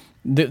mean,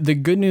 the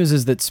good news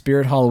is that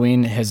Spirit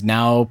Halloween has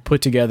now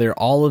put together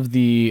all of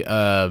the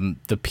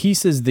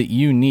pieces that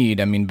you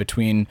need. I mean,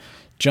 between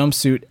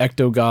jumpsuit,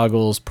 ecto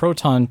goggles,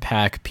 proton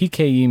pack,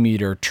 PKE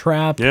meter,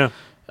 trap. Yeah.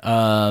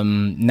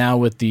 Now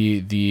with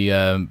the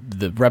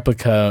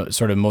replica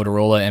sort of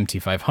Motorola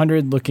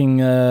MT500 looking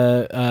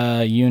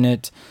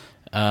unit.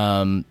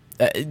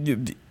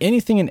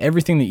 Anything and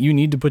everything that you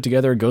need to put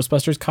together a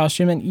Ghostbusters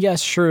costume. And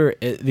yes, sure,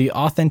 the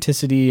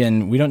authenticity,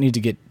 and we don't need to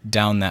get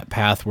down that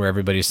path where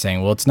everybody's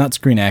saying, well, it's not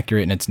screen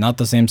accurate and it's not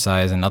the same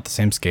size and not the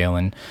same scale.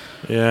 And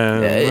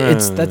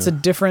that's a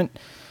different,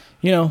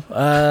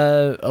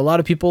 a lot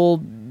of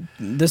people,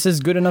 this is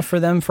good enough for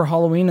them for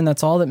Halloween, and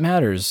that's all that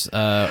matters.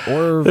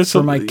 Or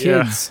for my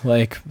kids,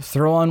 like,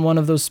 throw on one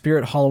of those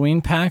Spirit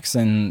Halloween packs,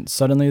 and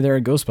suddenly they're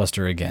a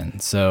Ghostbuster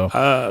again. So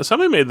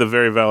somebody made the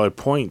very valid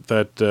point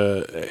that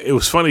it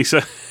was funny.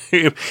 So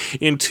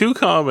in two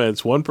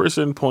comments, one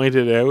person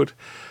pointed out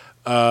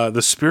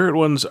the Spirit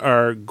ones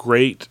are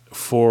great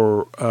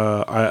for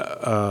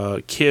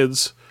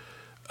kids.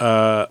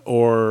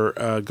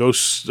 Or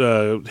ghost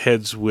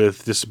heads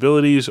with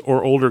disabilities,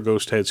 or older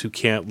ghost heads who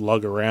can't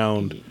lug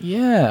around,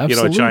 absolutely,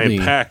 a giant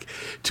pack.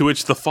 To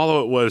which the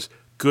follow-up was,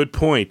 good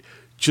point.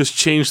 Just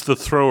change the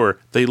thrower.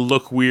 They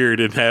look weird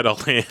in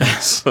adult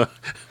hands.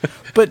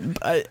 But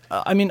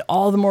I mean,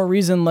 all the more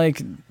reason,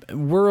 like,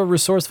 we're a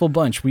resourceful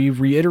bunch. We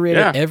reiterate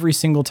it every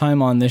single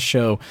time on this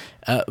show.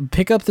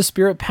 Pick up the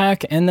Spirit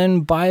Pack and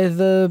then buy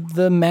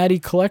the Maddie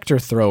Collector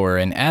Thrower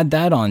and add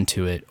that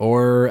onto it.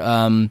 Or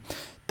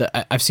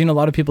I've seen a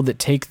lot of people that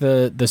take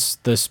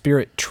the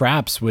Spirit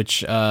Traps,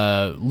 which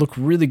look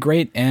really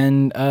great,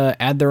 and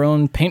add their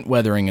own paint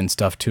weathering and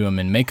stuff to them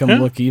and make them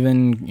look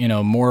even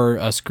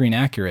more screen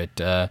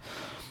accurate.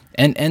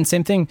 And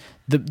same thing,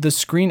 the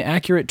screen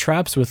accurate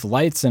traps with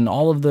lights and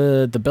all of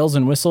the bells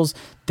and whistles,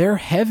 they're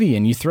heavy,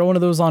 and you throw one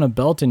of those on a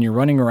belt and you're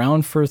running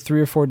around for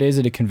 3 or 4 days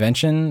at a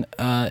convention.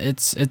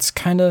 It's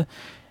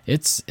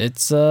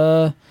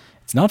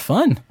not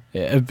fun.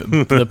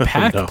 The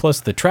pack plus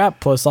the trap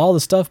plus all the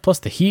stuff plus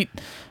the heat.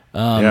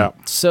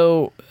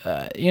 So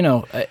you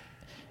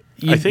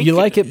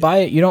like it, buy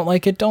it. You don't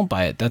like it, don't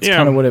buy it. That's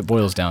kind of what it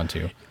boils down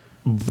to.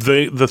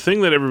 The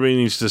thing that everybody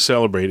needs to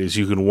celebrate is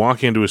you can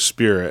walk into a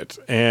Spirit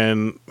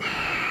and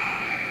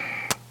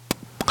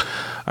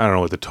I don't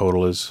know what the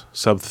total is,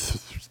 sub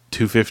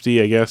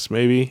 250, I guess,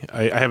 maybe.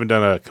 I haven't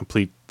done a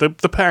complete. The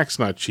pack's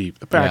not cheap.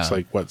 The pack's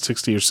like what,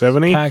 60 or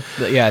 70? I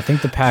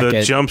think the pack. The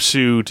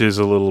jumpsuit is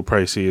a little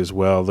pricey as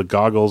well. The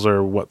goggles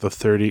are what, the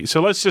 30.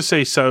 So let's just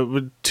say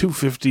 $250,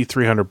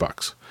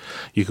 $300.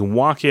 You can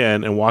walk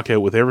in and walk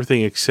out with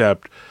everything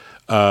except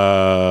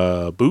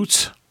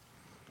boots,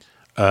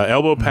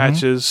 elbow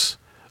patches,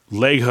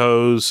 leg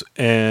hose,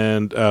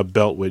 and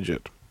belt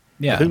widget.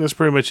 Yeah, I think that's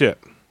pretty much it.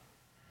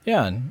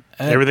 Yeah,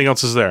 everything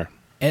else is there,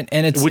 and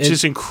it's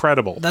is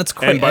incredible. That's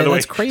crazy. And by the way,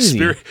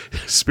 crazy.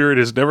 Spirit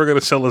is never going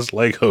to sell us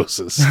leg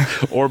hoses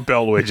or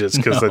belt widgets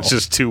because that's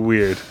just too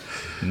weird.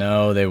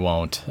 No, they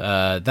won't.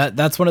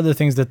 That's one of the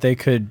things that they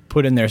could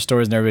put in their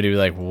stores, and everybody would be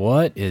like,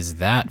 "What is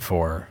that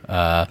for?"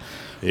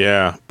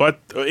 Yeah, but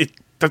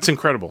that's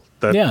incredible.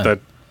 That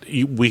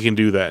we can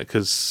do that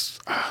because,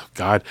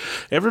 God,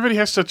 everybody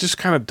has to just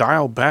kind of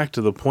dial back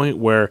to the point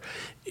where.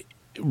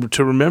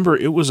 To remember,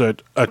 it was a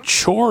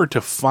chore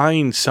to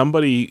find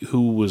somebody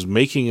who was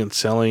making and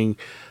selling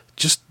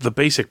just the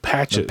basic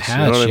patches. The patch,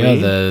 you know what I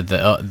mean?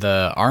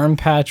 The arm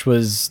patch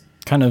was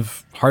kind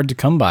of hard to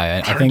come by.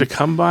 I think to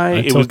come by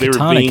until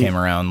Katana came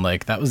around.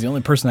 Like that was the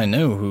only person I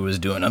knew who was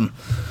doing them.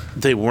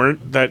 They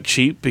weren't that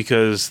cheap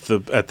because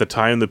at the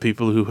time the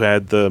people who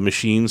had the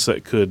machines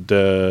that could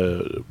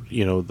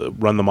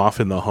run them off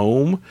in the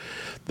home.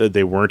 That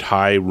they weren't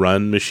high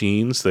run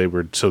machines. They're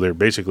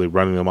basically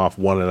running them off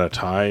one at a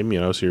time,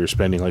 so you're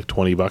spending like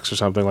 $20 or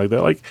something like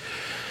that. Like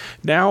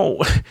now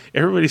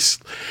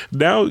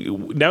now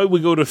we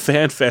go to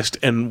FanFest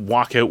and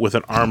walk out with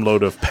an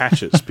armload of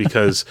patches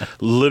because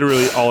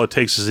literally all it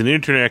takes is an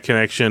internet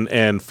connection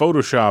and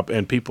Photoshop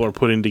and people are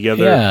putting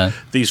together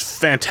these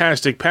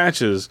fantastic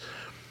patches.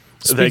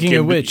 Speaking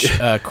of which,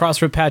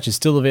 Crossrip patch is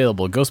still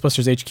available.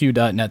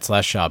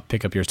 GhostbustersHQ.net/shop.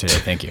 Pick up yours today.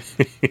 Thank you.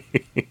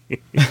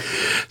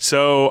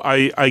 So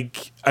I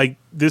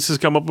this has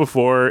come up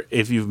before.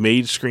 If you've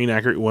made screen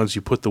accurate ones,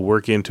 you put the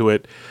work into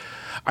it.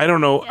 I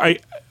don't know.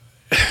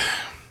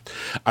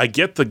 I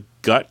get the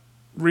gut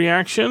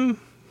reaction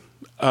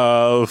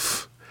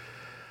of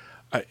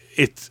I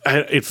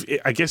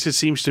guess it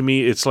seems to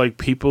me it's like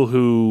people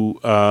who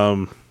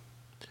go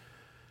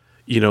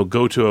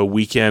to a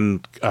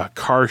weekend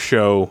car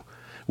show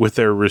with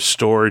their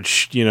restored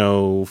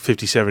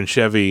 57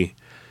 Chevy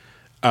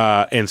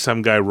and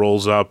some guy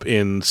rolls up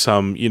in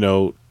some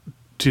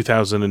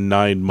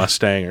 2009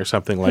 Mustang or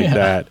something like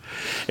that.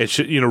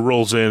 It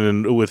rolls in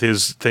and with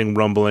his thing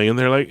rumbling and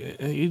they're like,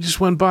 you just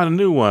went and bought a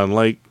new one.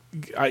 Like,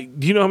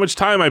 do you know how much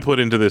time I put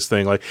into this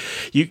thing? Like,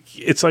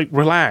 it's like,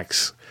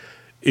 relax.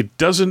 It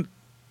doesn't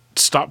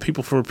stop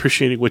people from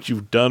appreciating what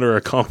you've done or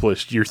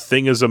accomplished. Your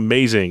thing is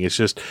amazing. It's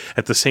just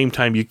at the same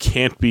time you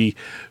can't be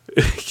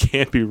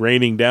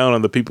raining down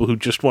on the people who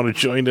just want to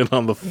join in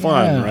on the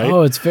fun, right?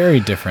 Oh, it's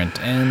very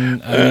different.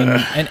 And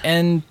I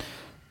mean,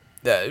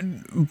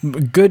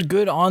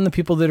 good on the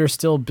people that are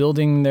still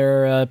building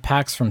their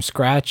packs from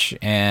scratch.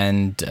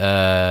 And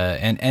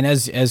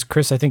as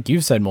Chris, I think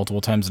you've said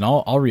multiple times, and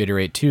I'll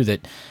reiterate too,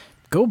 that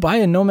go buy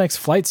a Nomex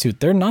flight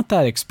suit. They're not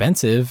that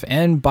expensive,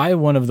 and buy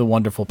one of the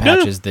wonderful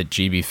patches that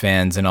GB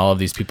fans and all of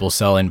these people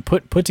sell, and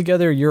put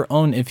together your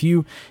own.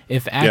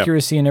 If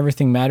accuracy and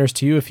everything matters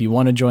to you, if you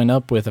want to join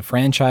up with a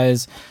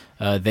franchise,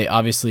 they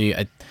obviously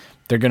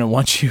they're going to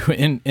want you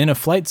in a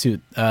flight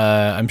suit.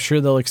 I'm sure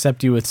they'll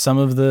accept you with some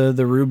of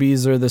the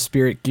rubies or the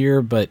Spirit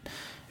gear, but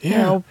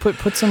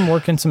put some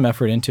work and some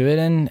effort into it,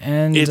 and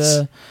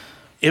it's.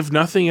 If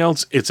nothing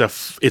else, it's a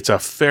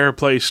fair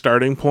play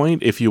starting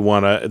point if you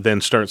want to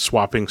then start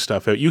swapping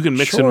stuff out. You can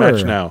mix and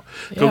match now.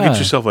 Go get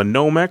yourself a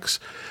Nomex.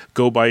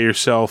 Go buy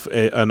yourself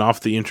an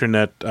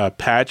off-the-internet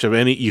patch of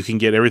any. You can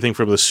get everything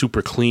from the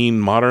super clean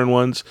modern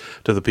ones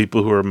to the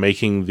people who are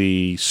making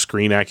the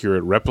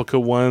screen-accurate replica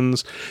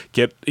ones.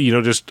 Get,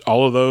 just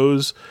all of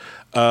those.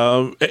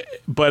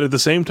 But at the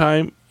same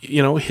time,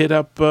 hit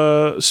up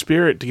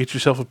Spirit to get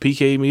yourself a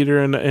PK meter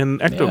and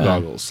Ecto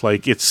goggles.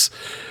 Like, it's...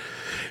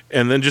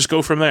 And then just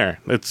go from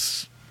there.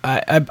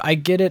 I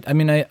get it. I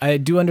mean, I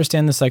do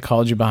understand the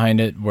psychology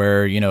behind it,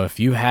 where, you know, if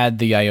you had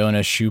the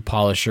Iona shoe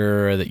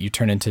polisher that you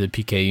turn into the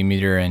PKE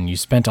meter and you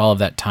spent all of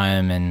that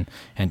time and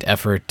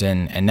effort,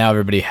 and now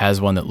everybody has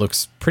one that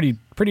looks pretty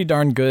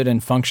darn good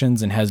and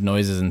functions and has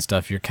noises and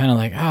stuff, you're kind of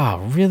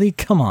like, really?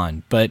 Come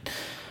on. But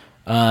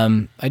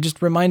I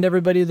just remind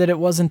everybody that it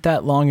wasn't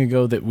that long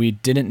ago that we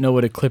didn't know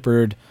what a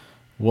clipboard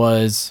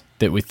was,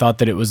 that we thought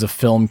that it was a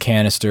film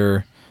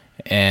canister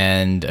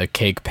and a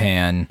cake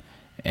pan,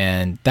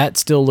 and that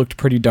still looked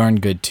pretty darn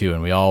good too,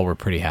 and we all were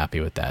pretty happy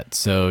with that.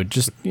 So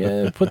just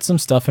put some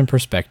stuff in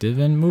perspective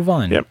and move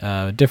on.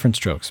 Yep. Different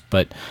strokes.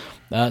 But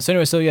so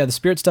anyway, the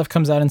Spirit stuff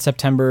comes out in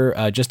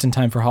September, just in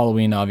time for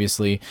Halloween,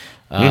 obviously.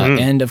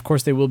 And of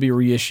course, they will be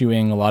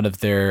reissuing a lot of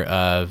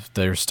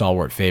their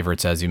stalwart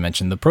favorites, as you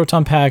mentioned, the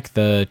Proton Pack,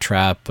 the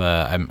Trap.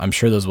 I'm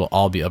sure those will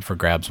all be up for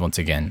grabs once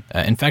again.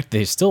 In fact,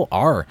 they still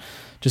are.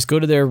 Just go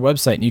to their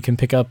website and you can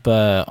pick up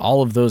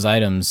all of those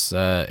items,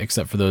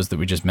 except for those that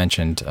we just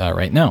mentioned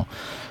right now.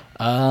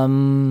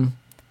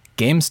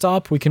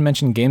 GameStop, we can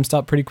mention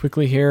GameStop pretty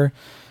quickly here.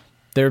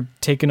 They're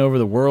taking over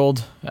the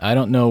world. I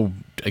don't know,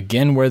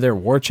 again, where their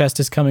war chest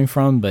is coming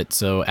from, but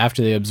so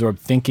after they absorb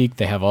ThinkGeek,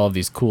 they have all of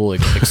these cool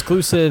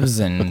exclusives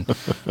and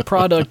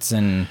products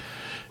and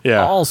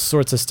all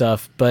sorts of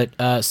stuff. But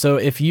so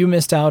if you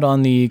missed out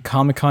on the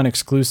Comic-Con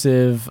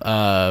exclusive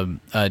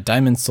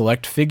Diamond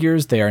Select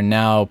figures, they are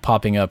now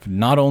popping up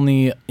not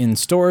only in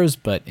stores,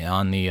 but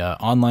on the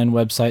online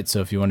website. So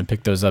if you want to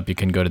pick those up, you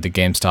can go to the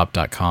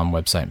GameStop.com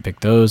website and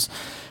pick those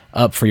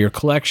up for your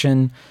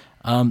collection.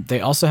 They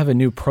also have a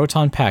new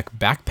Proton Pack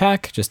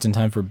backpack just in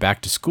time for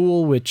back to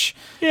school, which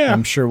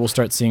I'm sure we'll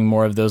start seeing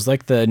more of those,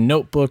 like the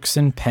notebooks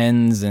and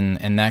pens and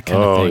that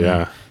kind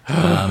of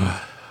thing.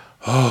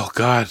 Oh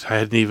God, I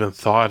hadn't even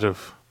thought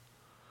of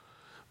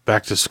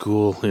back to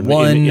school in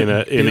a year.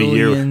 $1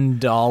 billion.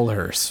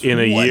 In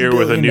a year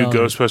with a new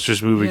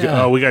Ghostbusters movie.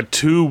 Yeah. Oh, we got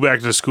 2 back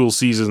to school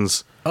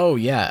seasons. Oh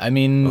yeah, I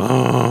mean,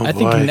 I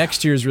think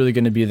next year is really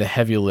going to be the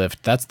heavy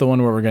lift. That's the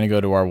one where we're going to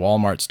go to our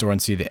Walmart store and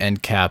see the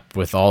end cap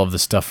with all of the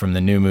stuff from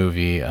the new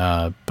movie.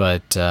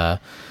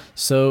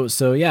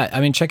 So yeah, I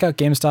mean, check out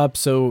GameStop.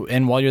 So,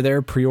 and while you're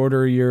there,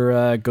 pre-order your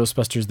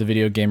Ghostbusters the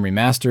video game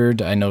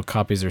remastered. I know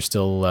copies are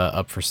still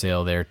up for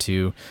sale there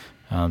too.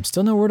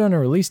 Still no word on a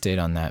release date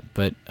on that,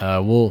 but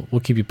we'll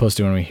keep you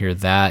posted when we hear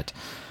that.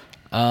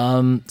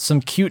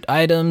 Some cute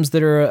items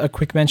that are a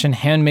quick mention.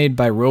 Handmade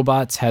by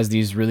Robots has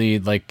these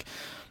really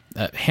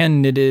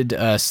hand knitted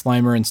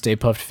Slimer and Stay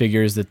Puft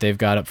figures that they've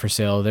got up for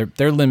sale.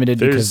 They're limited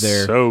because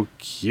they're so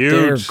cute.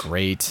 They're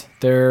great.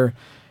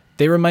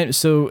 They remind,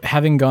 so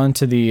having gone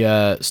to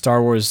the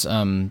Star Wars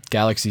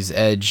Galaxy's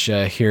Edge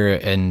here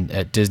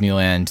at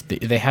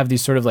Disneyland, they have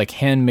these sort of like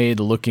handmade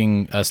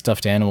looking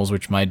stuffed animals,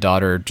 which my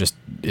daughter just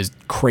is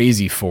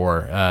crazy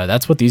for.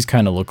 That's what these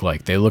kind of look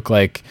like. They look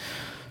like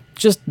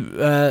just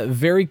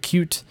very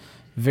cute,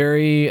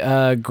 very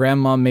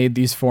grandma made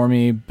these for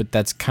me, but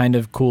that's kind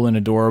of cool and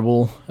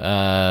adorable.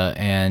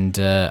 And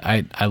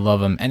I love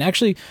them. And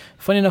actually,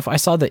 funny enough, I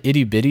saw the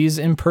Itty Bitties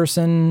in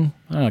person,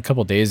 I don't know, a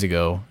couple days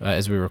ago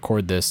as we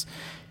record this,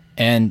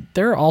 and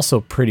they're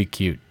also pretty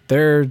cute.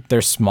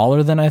 They're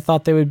smaller than I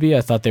thought they would be.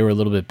 I thought they were a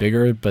little bit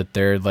bigger, but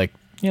they're like,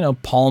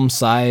 palm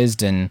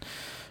sized and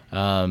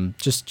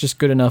just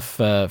good enough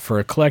for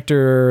a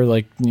collector.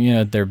 Like,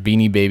 they're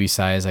Beanie Baby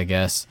size, I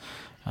guess.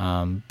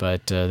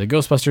 But the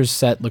Ghostbusters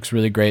set looks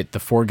really great. The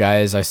 4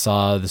 guys I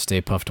saw, the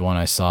Stay Puft one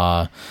I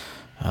saw,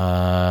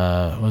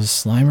 was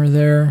Slimer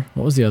there?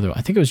 What was the other one?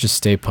 I think it was just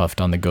Stay Puft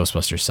on the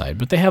Ghostbusters side,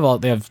 but they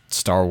have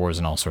Star Wars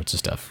and all sorts of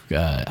stuff.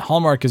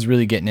 Hallmark is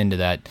really getting into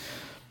that,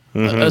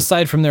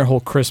 aside from their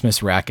whole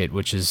Christmas racket,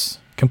 which is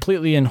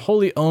completely and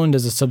wholly owned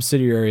as a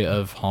subsidiary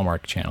of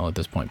Hallmark Channel at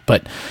this point.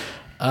 But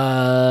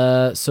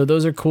so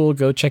those are cool.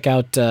 Go check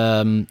out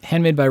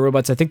Handmade by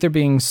Robots. I think they're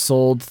being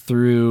sold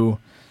through,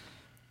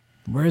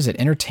 where is it?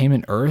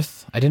 Entertainment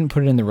Earth? I didn't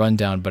put it in the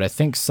rundown, but I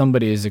think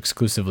somebody is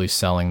exclusively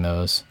selling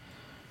those.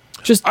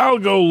 I'll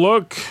go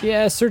look.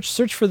 Yeah,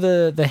 search for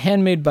the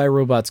Handmade by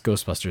Robots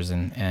Ghostbusters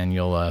and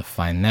you'll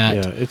find that.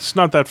 Yeah, it's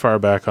not that far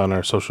back on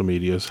our social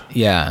medias.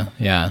 Yeah.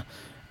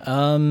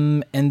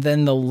 And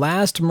then the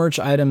last merch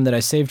item that I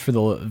saved for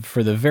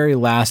the very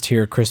last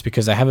here, Chris,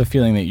 because I have a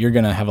feeling that you're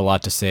gonna have a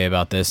lot to say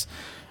about this.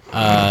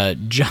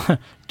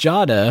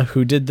 Jada,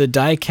 who did the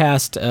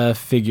die-cast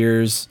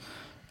figures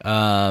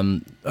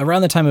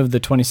around the time of the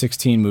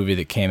 2016 movie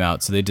that came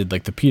out, so they did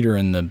like the Peter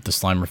and the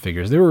Slimer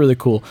figures. They were really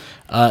cool.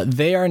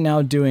 They are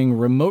now doing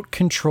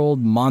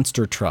remote-controlled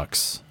monster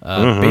trucks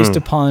based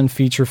upon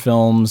feature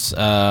films,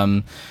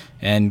 and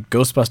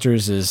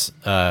Ghostbusters is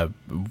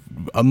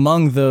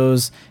among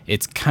those.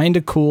 It's kind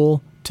of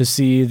cool to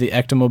see the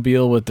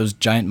Ectomobile with those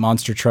giant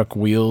monster truck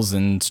wheels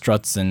and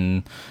struts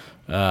and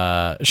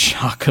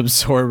shock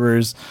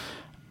absorbers.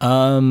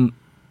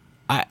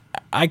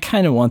 I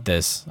kind of want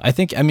this. I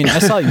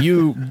saw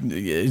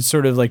you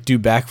sort of like do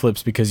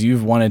backflips because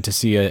you've wanted to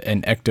see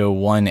an Ecto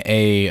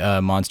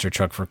 1A monster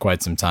truck for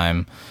quite some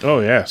time.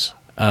 Oh, yes.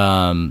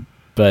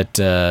 But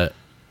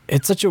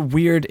It's such a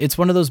weird, it's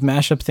one of those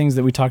mashup things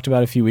that we talked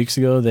about a few weeks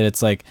ago that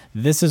it's like,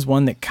 this is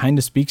one that kind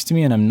of speaks to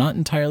me and I'm not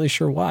entirely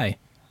sure why.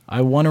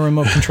 I want a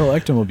remote control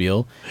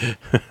Ectomobile.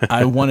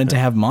 I wanted to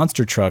have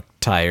monster truck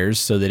tires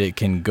so that it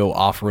can go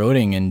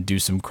off-roading and do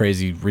some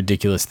crazy,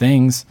 ridiculous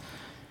things.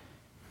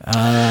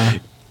 Yeah.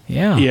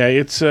 Yeah,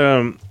 it's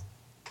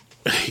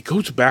it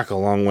goes back a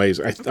long ways.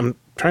 I'm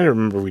trying to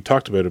remember, we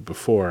talked about it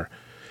before,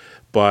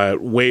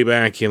 but way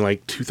back in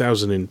like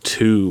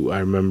 2002, I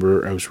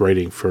remember I was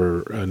writing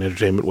for an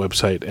entertainment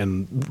website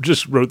and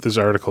just wrote this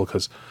article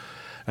because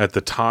at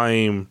the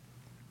time,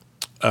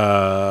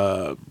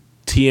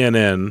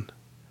 TNN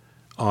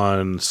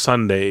on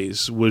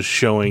Sundays was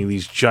showing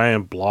these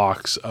giant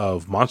blocks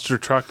of monster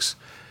trucks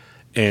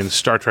and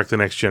Star Trek The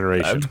Next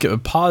Generation.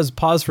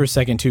 Pause for a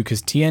second, too,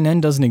 because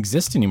TNN doesn't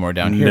exist anymore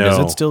down here. No. Does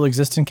it still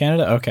exist in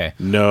Canada? Okay.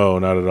 No,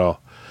 not at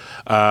all.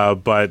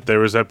 But there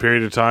was that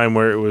period of time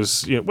where it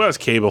was, well, it's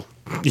cable.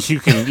 You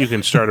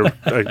can start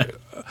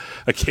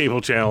a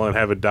cable channel and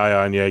have it die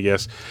on you, I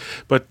guess.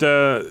 But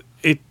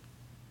it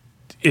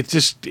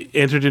just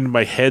entered into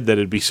my head that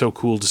it'd be so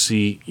cool to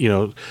see,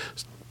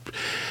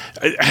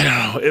 I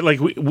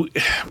don't know.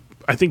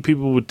 I think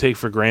people would take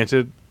for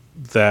granted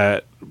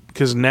that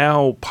because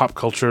now pop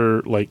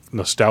culture, like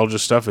nostalgia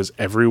stuff, is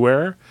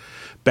everywhere.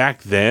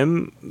 Back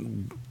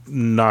then,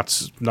 not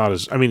as.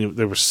 I mean,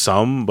 there was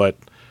some, but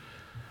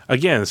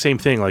again, the same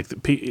thing. Like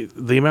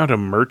the amount of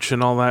merch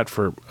and all that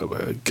for.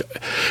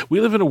 We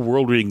live in a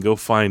world where you can go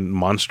find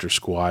Monster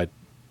Squad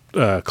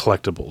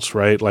collectibles,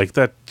 right? Like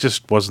that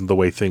just wasn't the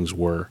way things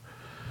were.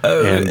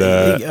 And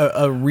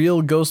a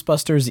real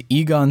Ghostbusters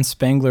Egon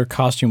Spangler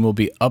costume will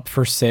be up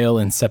for sale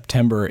in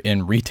September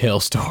in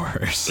retail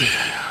stores.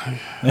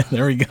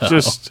 There we go.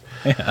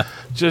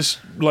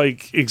 Just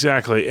like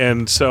exactly.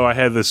 And so I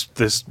had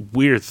this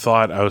weird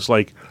thought. I was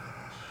like,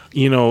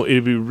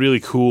 it'd be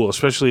really cool,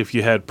 especially if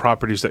you had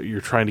properties that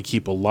you're trying to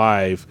keep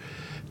alive,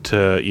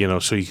 to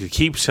so you could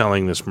keep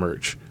selling this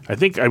merch. I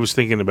think I was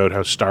thinking about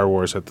how Star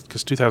Wars,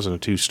 because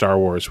 2002 Star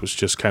Wars was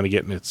just kind of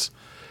getting its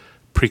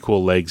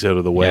prequel legs out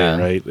of the way,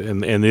 right?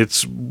 And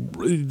it's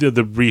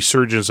the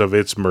resurgence of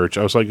its merch.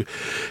 I was like,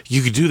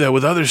 you could do that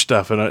with other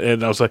stuff, and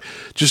I was like,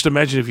 just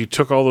imagine if you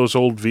took all those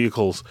old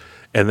vehicles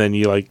and then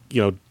you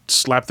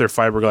slap their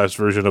fiberglass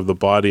version of the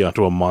body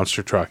onto a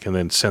monster truck and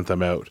then sent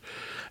them out.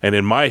 And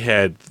in my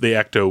head, the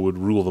Ecto would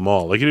rule them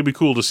all. Like it'd be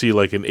cool to see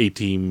like an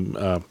A-Team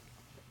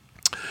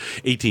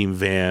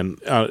van,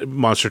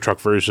 monster truck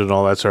version, and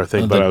all that sort of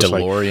thing. But I was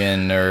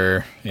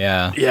DeLorean,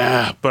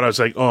 yeah. But I was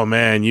like, oh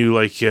man, you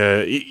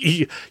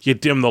you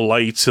dim the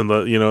lights and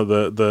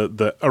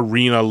the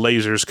arena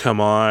lasers come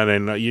on,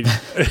 and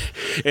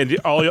and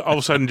all of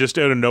a sudden, just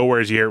out of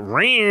nowhere, you hear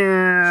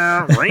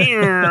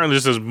and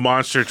just this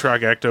monster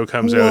truck Ecto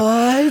comes out.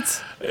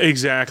 What?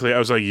 Exactly. I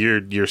was like,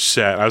 you're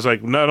set. I was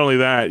like, not only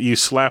that, you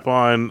slap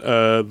on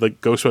the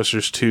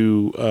Ghostbusters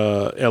 2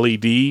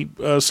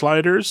 LED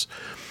sliders.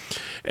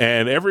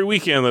 And every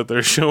weekend that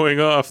they're showing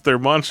off their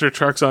monster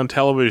trucks on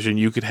television,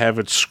 you could have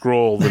it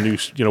scroll the new,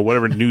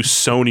 whatever new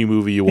Sony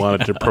movie you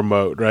wanted to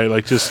promote, right?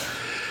 Like just,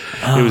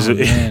 it was,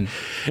 man.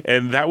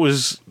 And that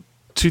was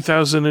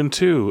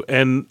 2002.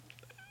 And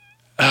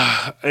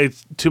I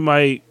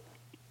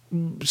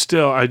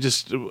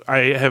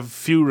have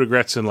few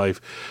regrets in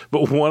life,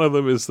 but one of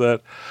them is that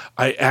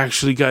I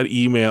actually got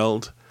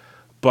emailed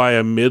by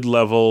a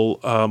mid-level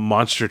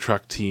monster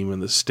truck team in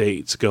the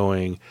States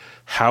going,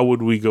 how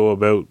would we go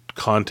about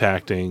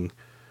contacting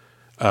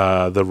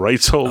the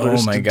rights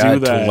holders to do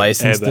that? To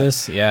license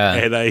this? Yeah.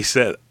 And I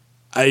said,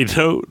 I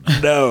don't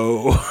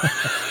know.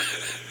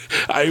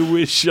 I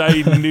wish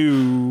I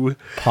knew.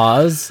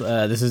 Pause.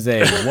 This is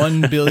a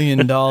 $1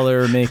 billion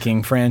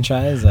making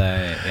franchise.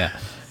 Yeah.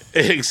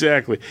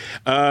 Exactly.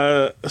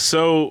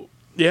 So,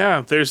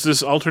 yeah, there's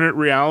this alternate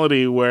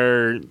reality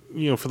where,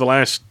 for the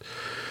last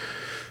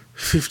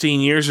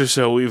 15 years or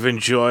so, we've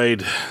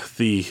enjoyed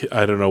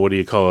I don't know, what do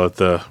you call it,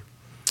 the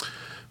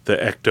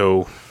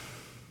Ecto...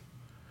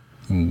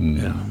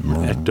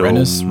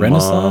 Renaissance?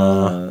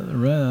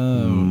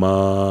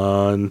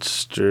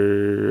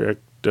 Monster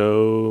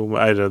Ecto...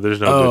 I don't know, there's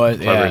no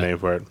clever name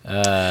for it.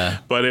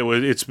 But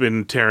it's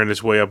been tearing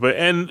its way up.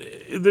 And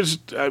there's,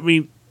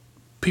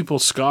 people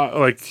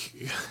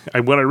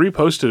when I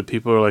reposted it,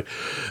 people are like,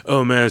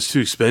 oh man, it's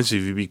too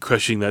expensive, you'd be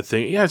crushing that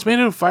thing. Yeah, it's made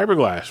out of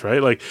fiberglass,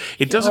 right? Like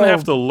it doesn't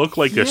have to look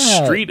like a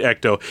street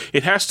Ecto.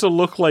 It has to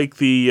look like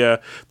the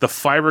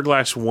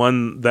fiberglass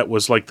one that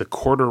was like the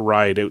quarter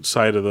ride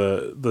outside of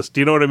the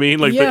do you know what I mean?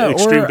 Like the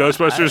Extreme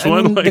Ghostbusters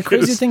one. The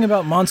crazy thing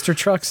about monster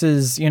trucks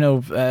is,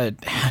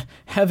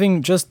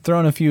 having just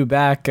thrown a few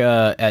back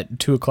at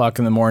 2:00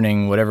 in the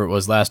morning, whatever it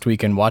was last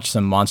week, and watched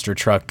some monster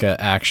truck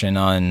action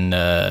on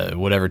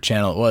whatever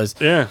channel it was.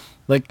 Yeah.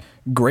 Like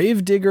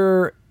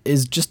Gravedigger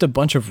is just a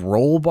bunch of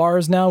roll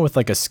bars now with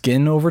like a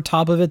skin over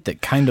top of it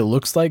that kind of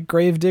looks like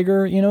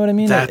Gravedigger. You know what I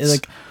mean?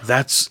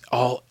 That's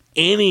all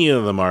any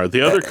of them are.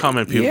 The other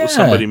comment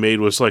somebody made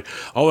was like,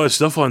 "Oh, that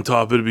stuff on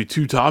top, it'd be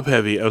too top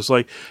heavy." I was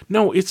like,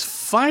 "No, it's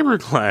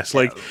fiberglass."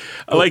 Like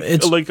I'm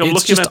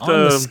looking just at on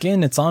the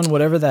skin. It's on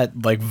whatever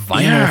that like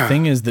vinyl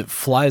thing is that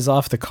flies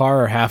off the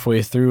car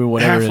halfway through.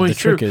 Whatever the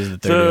trick is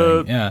that they're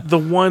doing. Yeah, the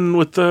one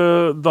with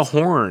the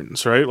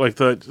horns, right?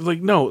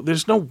 No,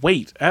 there's no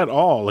weight at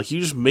all. Like you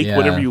just make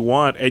whatever you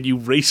want and you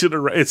race it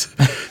around.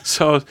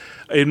 So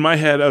in my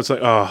head, I was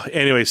like, oh.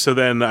 Anyway, so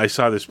then I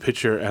saw this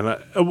picture, and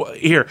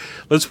here,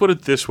 let's put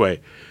it this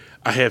way: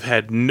 I have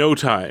had no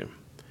time,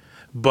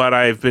 but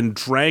I've been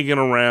dragging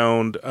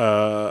around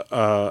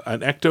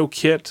an Ecto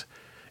kit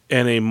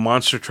and a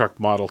monster truck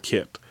model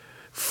kit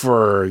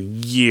for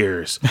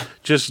years,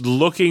 just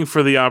looking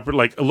for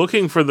the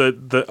looking for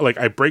the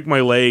I break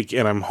my leg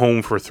and I'm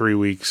home for 3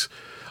 weeks.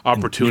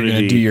 Opportunity You're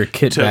gonna do your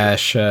kit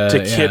bash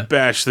kit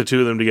bash the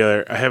two of them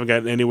together. I haven't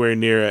gotten anywhere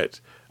near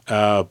it,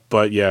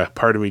 but yeah,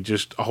 part of me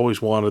just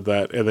always wanted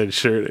that. And then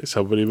sure,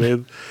 somebody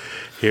made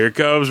here it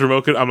comes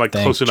remote. I'm like,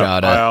 thanks, close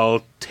enough. Jada.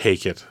 I'll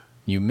take it.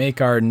 You make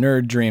our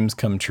nerd dreams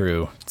come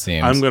true, it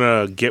seems. I'm going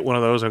to get one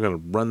of those. I'm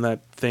going to run that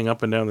thing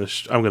up and down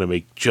I'm going to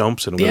make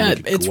jumps, and I'm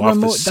going to it's go off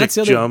remote. the sick That's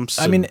the other, jumps.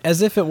 I mean,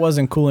 as if it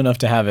wasn't cool enough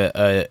to have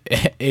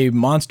a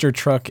monster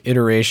truck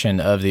iteration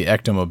of the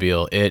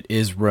Ectomobile, it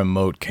is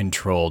remote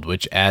controlled,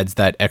 which adds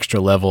that extra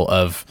level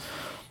of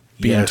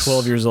being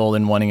 12 years old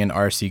and wanting an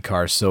RC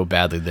car so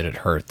badly that it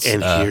hurts.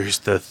 And here's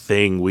the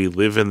thing. We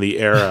live in the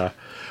era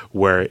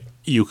where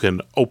you can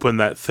open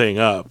that thing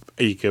up,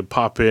 you can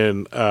pop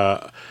in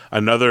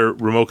another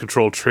remote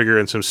control trigger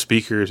and some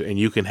speakers, and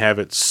you can have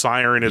it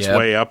siren its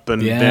way up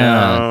and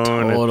down.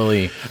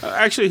 Totally.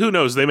 Actually, who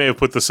knows? They may have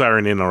put the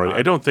siren in already.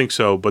 I don't think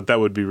so, but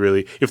that would be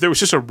really... If there was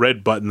just a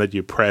red button that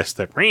you press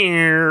that...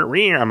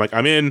 I'm like,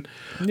 I'm in.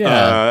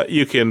 Yeah.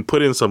 You can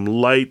put in some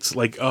lights,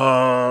 like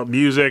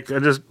music.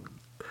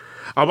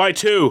 I'll buy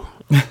 2.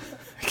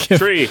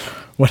 3.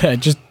 What?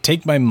 Just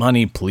take my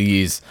money,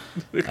 please.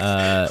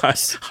 I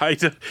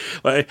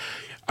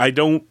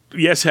don't.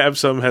 Yes, Have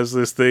Some has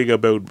this thing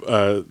about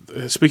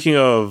speaking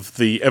of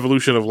the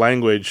evolution of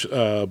language,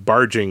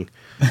 barging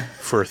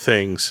for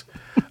things,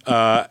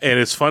 and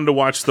it's fun to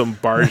watch them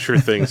barge for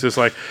things. It's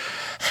like,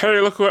 hey,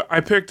 look what I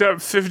picked up,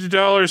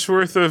 $50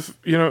 worth of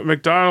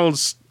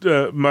McDonald's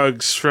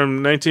mugs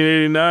from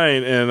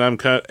 1989, and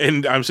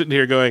I'm sitting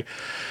here going,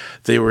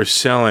 they were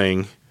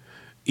selling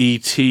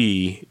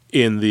E.T.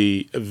 in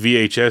the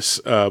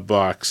VHS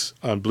box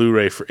on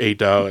Blu-ray for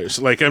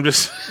 $8. Like I'm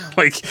just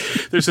like,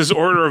 there's this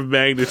order of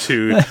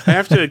magnitude. I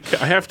have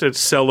to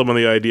sell them on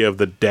the idea of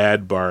the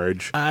dad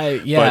barge.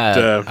 I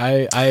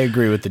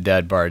agree with the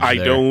dad barge.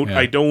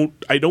 I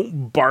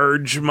don't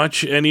barge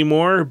much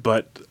anymore,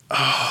 but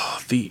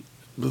the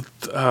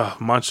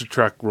monster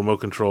truck remote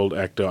controlled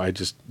Ecto.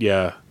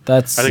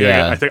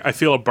 I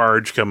feel a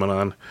barge coming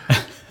on.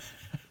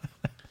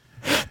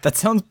 That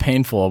sounds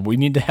painful. We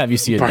need to have you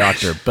see a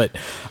doctor, but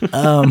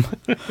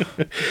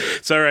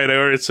it's all right. I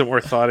ordered some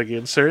orthotic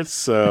inserts,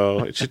 so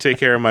it should take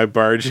care of my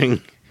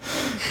barging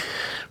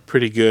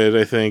pretty good,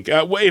 I think.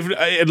 At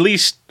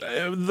least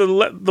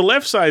the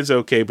left side's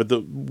okay, but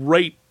the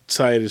right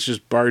side is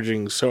just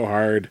barging so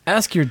hard.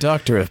 Ask your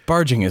doctor if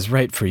barging is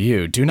right for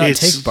you. Do not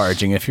take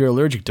barging if you're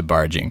allergic to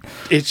barging.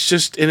 It's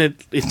just, and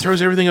it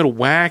throws everything out of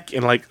whack,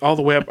 and like all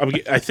the way up.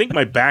 I think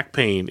my back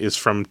pain is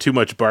from too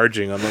much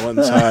barging on the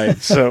one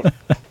side. So,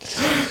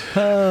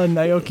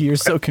 Naoki, you're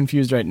so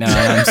confused right now,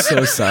 and I'm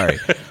so sorry.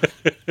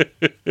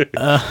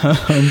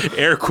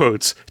 Air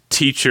quotes,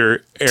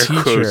 teacher,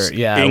 quotes,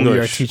 yeah, English. We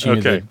are teaching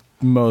you the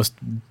most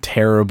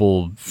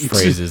terrible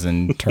phrases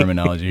and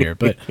terminology here,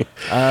 but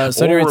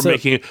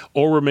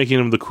we're making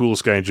him the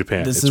coolest guy in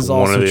Japan. This is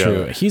also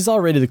true. He's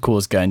already the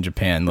coolest guy in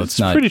Japan. Let's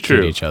not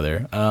kid each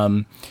other.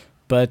 So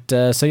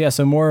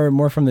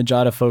more from the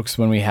Jada folks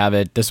when we have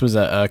it. This was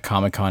a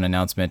Comic-Con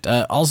announcement.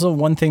 Also,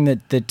 one thing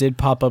that did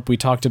pop up, we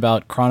talked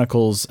about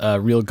Chronicles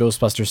real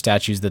Ghostbuster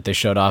statues that they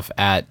showed off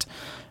at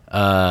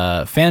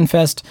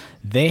FanFest.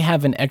 They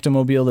have an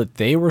Ectomobile that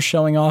they were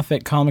showing off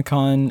at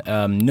Comic-Con.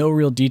 No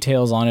real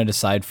details on it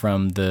aside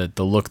from the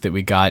look that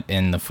we got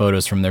in the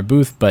photos from their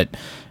booth, but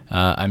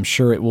I'm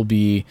sure it will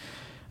be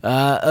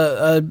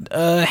a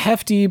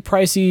hefty,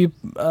 pricey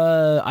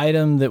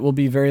item that will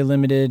be very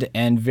limited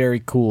and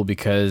very cool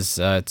because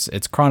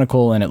it's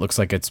Chronicle and it looks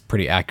like it's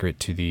pretty accurate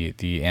to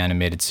the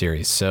animated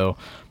series. So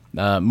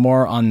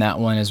more on that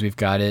one as we've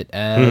got it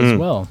as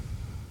well.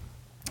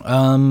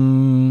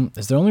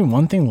 Is there only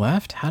one thing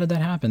left? How did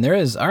that happen? There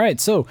is. All right.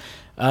 So,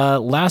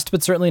 last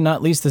but certainly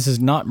not least, this is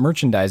not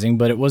merchandising,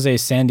 but it was a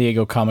San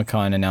Diego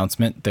Comic-Con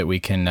announcement that we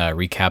can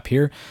recap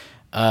here.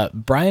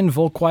 Brian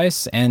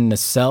Volkweis and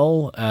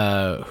Nacelle,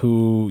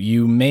 who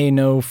you may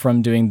know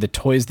from doing The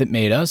Toys That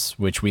Made Us,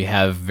 which we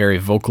have very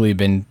vocally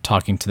been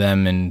talking to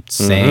them and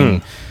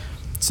saying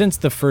since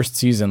the first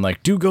season,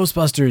 like, do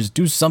Ghostbusters,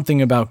 do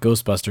something about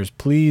Ghostbusters,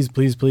 please,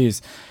 please,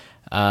 please.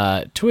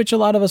 To which a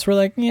lot of us were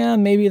like, yeah,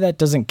 maybe that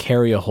doesn't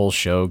carry a whole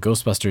show.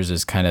 Ghostbusters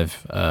is kind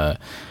of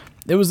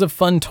it was a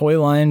fun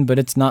toy line, but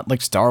it's not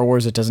like Star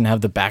Wars. It doesn't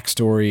have the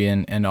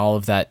backstory and all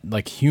of that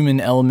like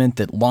human element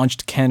that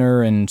launched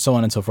Kenner and so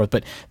on and so forth.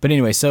 But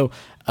anyway, so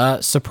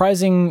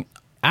surprising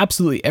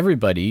absolutely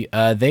everybody,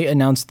 they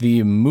announced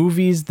the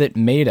Movies That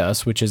Made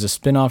Us, which is a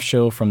spin-off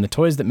show from the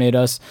Toys That Made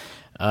Us,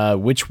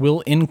 which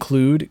will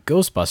include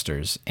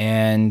Ghostbusters.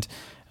 And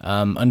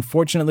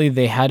unfortunately,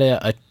 they had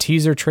a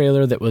teaser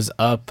trailer that was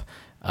up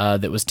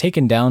that was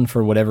taken down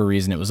for whatever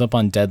reason. It was up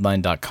on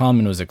Deadline.com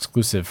and was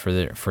exclusive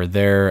for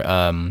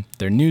their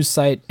news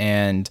site,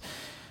 and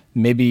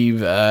maybe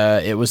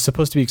it was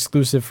supposed to be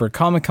exclusive for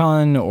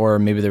Comic-Con, or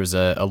maybe there was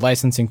a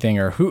licensing thing,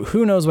 or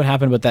who knows what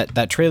happened, but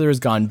that trailer is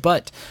gone.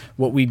 But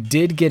what we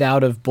did get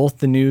out of both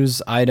the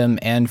news item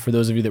and for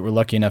those of you that were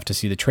lucky enough to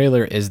see the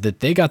trailer is that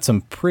they got some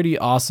pretty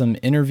awesome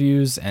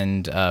interviews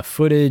and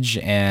footage,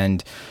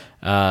 and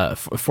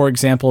for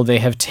example, they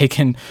have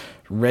taken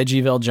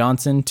Reggie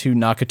VelJohnson to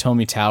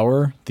Nakatomi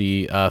Tower,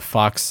 the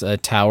Fox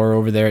tower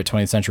over there at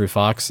 20th Century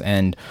Fox,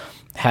 and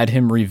had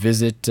him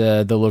revisit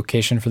the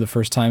location for the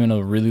first time in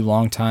a really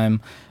long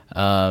time.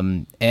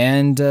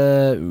 And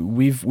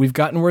we've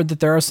gotten word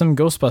that there are some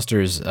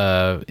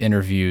Ghostbusters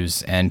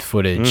interviews and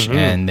footage,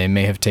 and they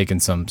may have taken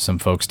some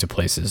folks to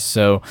places.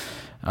 So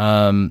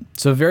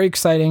very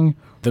exciting.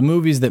 The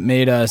Movies That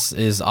Made Us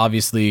is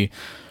obviously,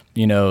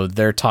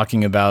 they're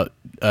talking about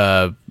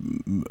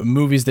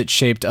movies that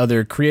shaped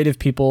other creative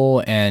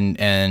people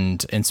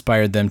and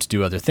inspired them to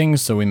do other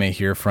things. So we may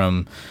hear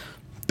from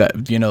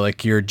that,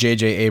 like your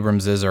J.J.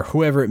 Abramses or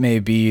whoever it may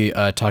be,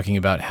 talking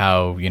about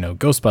how,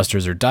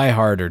 Ghostbusters or Die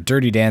Hard or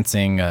Dirty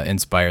Dancing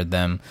inspired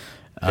them.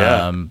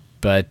 Yeah.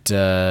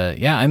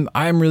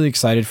 I'm really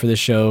excited for this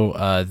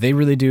show. They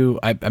really do.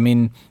 I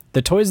mean,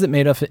 The Toys That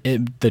Made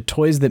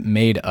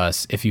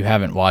Us, if you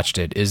haven't watched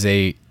it, is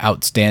a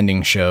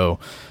outstanding show.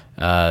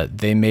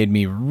 They made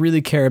me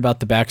really care about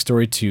the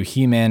backstory to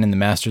He-Man and the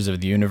Masters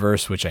of the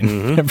Universe, which I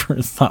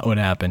never thought would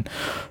happen.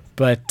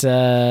 But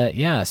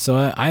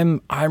so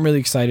I'm really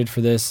excited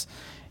for this.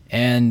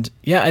 And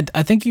yeah,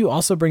 I think you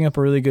also bring up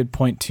a really good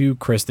point too,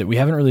 Chris, that we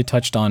haven't really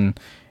touched on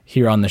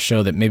here on the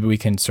show that maybe we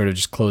can sort of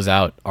just close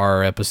out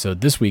our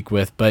episode this week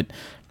with. But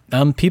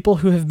people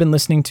who have been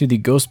listening to the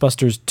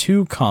Ghostbusters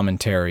 2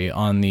 commentary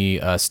on the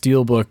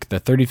Steelbook,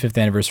 the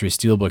 35th anniversary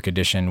Steelbook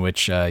edition,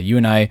 which you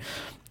and I,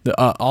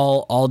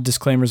 all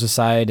disclaimers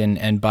aside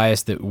and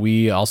bias, that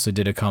we also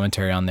did a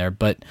commentary on there.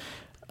 But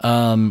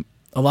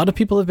a lot of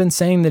people have been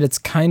saying that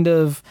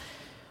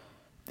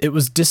it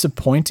was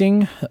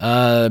disappointing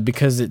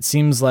because it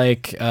seems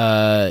like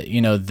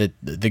that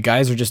the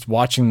guys are just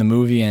watching the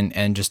movie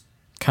and just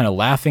kind of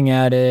laughing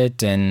at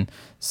it and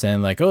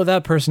saying like, oh,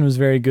 that person was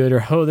very good,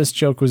 or oh, this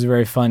joke was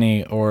very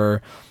funny,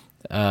 or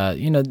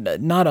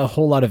not a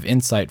whole lot of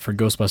insight for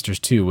Ghostbusters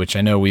 2, which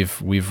I know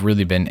we've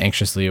really been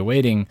anxiously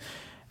awaiting.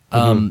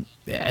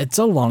 It's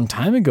a long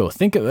time ago.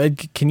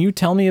 Can you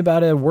tell me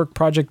about a work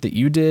project that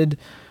you did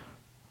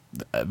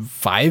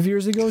 5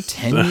 years ago,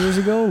 10 years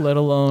ago, let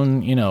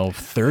alone,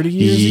 30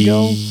 years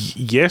ago?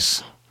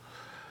 Yes.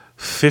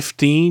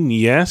 15,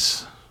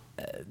 yes.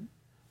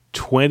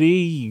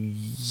 20,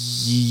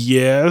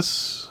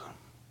 yes.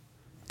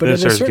 But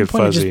at a certain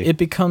point, it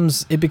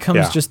becomes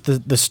just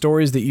the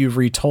stories that you've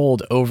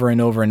retold over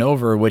and over and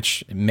over,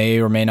 which may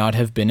or may not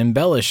have been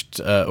embellished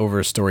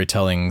over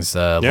storytelling's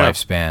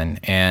lifespan.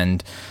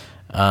 And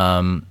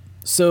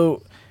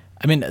so,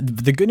 I mean,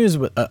 the good news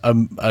with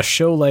a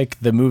show like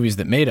The Movies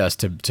That Made Us,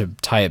 to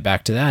tie it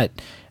back to that,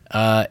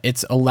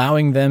 it's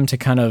allowing them to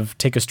kind of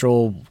take a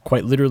stroll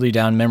quite literally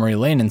down memory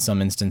lane in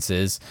some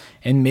instances,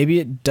 and maybe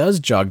it does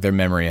jog their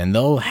memory, and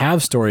they'll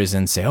have stories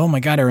and say, oh my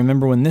God, I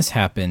remember when this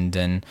happened,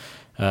 and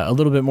a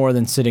little bit more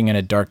than sitting in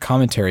a dark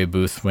commentary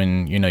booth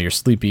when, you're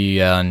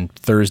sleepy on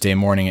Thursday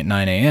morning at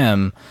 9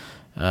 a.m.,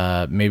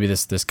 maybe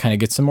this kind of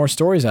gets some more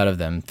stories out of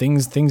them,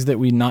 things that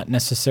we not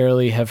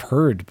necessarily have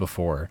heard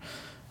before.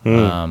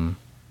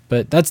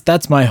 But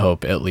that's my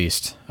hope, at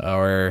least.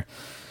 Or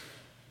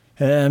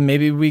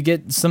maybe we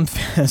get some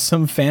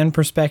fan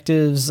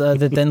perspectives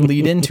that then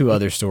lead into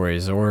other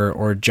stories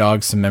or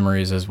jog some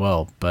memories as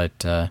well.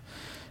 But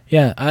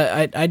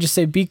I just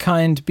say be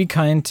kind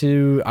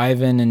to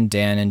Ivan and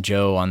Dan and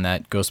Joe on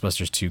that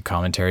Ghostbusters 2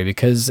 commentary,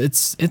 because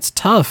it's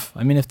tough.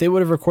 I mean, if they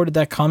would have recorded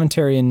that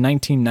commentary in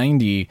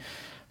 1990,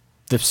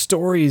 the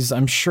stories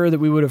I'm sure that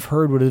we would have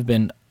heard would have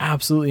been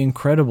absolutely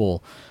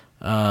incredible.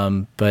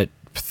 But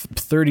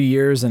 30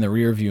 years in the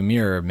rearview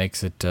mirror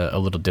makes it a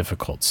little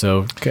difficult.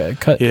 So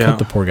cut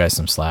the poor guy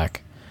some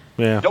slack.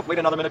 Yeah. Don't wait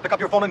another minute. Pick up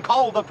your phone and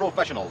call the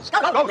professionals.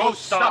 Go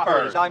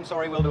Stoppers! I'm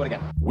sorry, we'll do it again.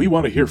 We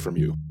want to hear from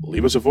you.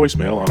 Leave us a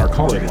voicemail on our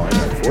call-in line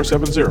at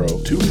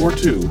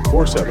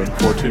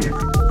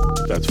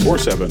 470-242-4742. That's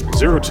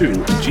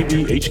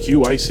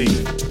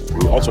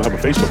 4702-GBHQIC. We also have a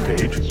Facebook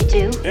page. You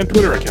do? And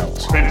Twitter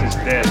accounts. Spence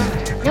is dead.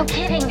 No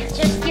kidding.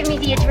 Just give me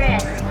the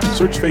address.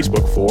 Search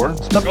Facebook for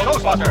The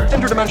Ghostbusters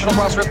Interdimensional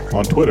Crossrip.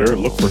 On Twitter,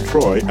 look for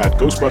Troy at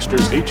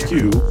Ghostbusters HQ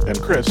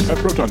and Chris at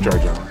Proton Jar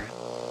Jar.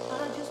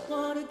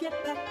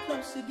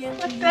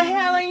 What the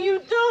hell are you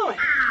doing?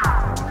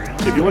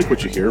 If you like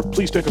what you hear,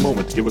 please take a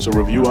moment to give us a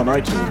review on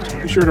iTunes.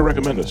 Be sure to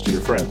recommend us to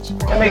your friends.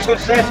 That makes good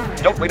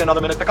sense. Don't wait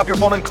another minute. Pick up your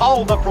phone and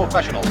call the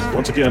professionals.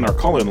 Once again, our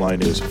call-in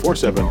line is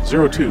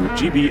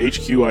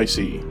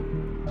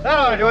 4702-GBHQIC. That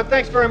ought to do it.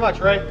 Thanks very much,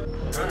 Ray.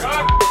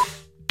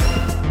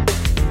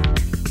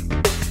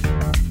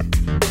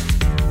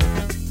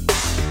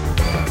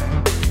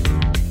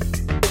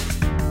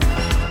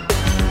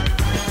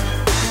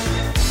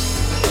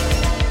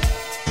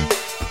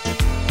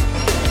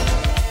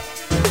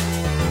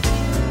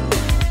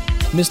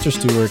 Mr.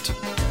 Stewart.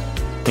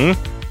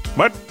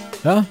 What?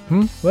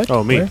 What?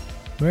 Oh, me.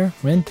 Where?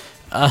 When?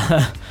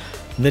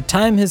 The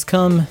time has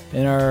come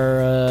in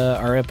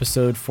our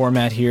episode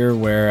format here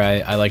where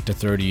I like to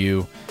throw to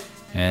you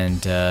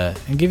and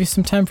give you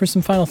some time for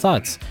some final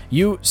thoughts.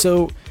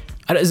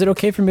 Is it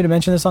okay for me to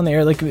mention this on the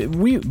air? Like,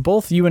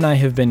 both you and I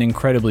have been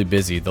incredibly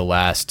busy the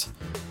last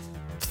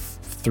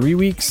 3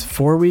 weeks,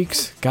 4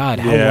 weeks. God,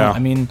 how long? I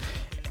mean,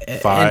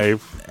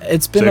 5.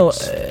 It's been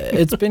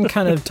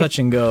kind of touch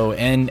and go,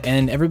 and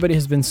everybody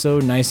has been so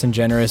nice and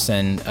generous,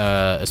 and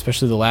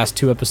especially the last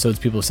 2 episodes,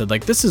 people have said,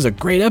 like, this is a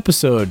great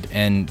episode,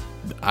 and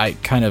I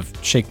kind of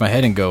shake my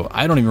head and go,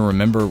 I don't even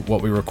remember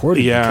what we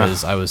recorded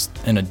because I was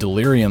in a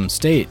delirium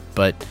state,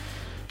 but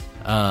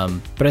I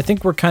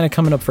think we're kind of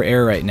coming up for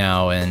air right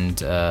now, and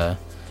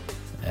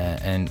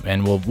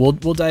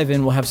we'll dive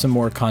in. We'll have some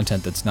more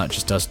content that's not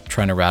just us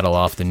trying to rattle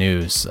off the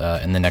news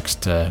in the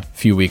next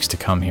few weeks to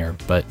come here.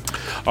 But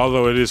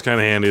although it is kind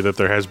of handy that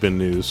there has been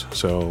news,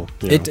 so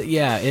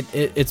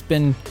it's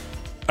been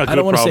a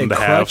good problem to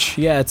have.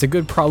 Yeah, it's a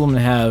good problem to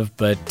have.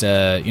 But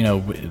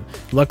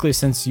luckily,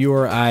 since you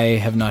or I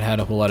have not had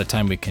a whole lot of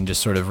time, we can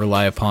just sort of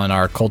rely upon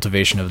our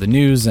cultivation of the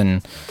news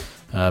and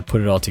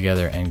put it all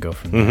together and go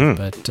from there.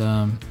 But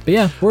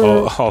yeah,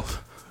 we're.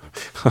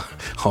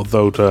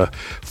 Although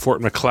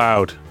Fort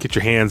McLeod, get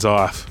your hands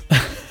off.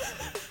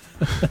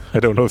 I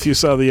don't know if you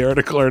saw the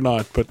article or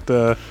not, but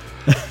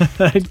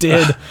I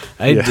did.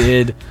 I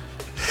did.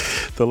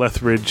 The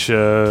Lethbridge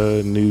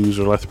News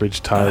or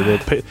Lethbridge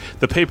Times,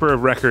 the paper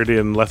of record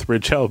in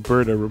Lethbridge,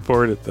 Alberta,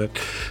 reported that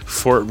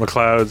Fort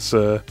McLeod's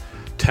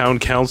town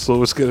council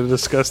was going to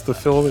discuss the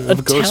filming of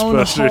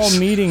Ghostbusters. A town hall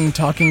meeting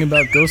talking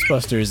about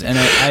Ghostbusters, and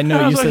I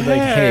know you said,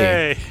 like,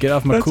 hey, get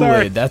off my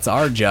Kool-Aid. That's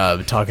our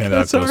job, talking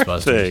about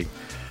Ghostbusters.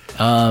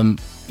 I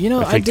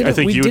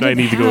think you and I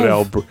need to go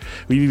to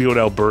we need to go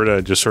to Alberta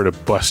and just sort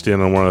of bust in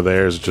on one of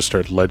theirs and just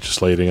start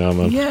legislating on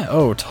them. Yeah.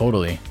 Oh,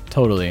 totally.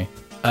 Free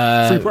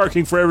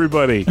parking for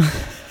everybody.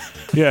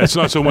 Yeah, it's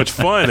not so much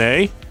fun,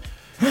 eh?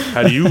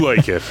 How do you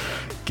like it?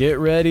 Get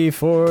ready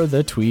for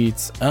the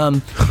tweets.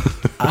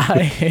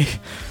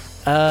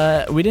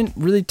 We didn't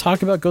really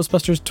talk about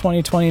Ghostbusters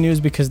 2020 news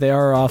because they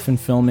are off and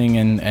filming,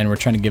 and we're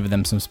trying to give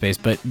them some space.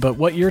 But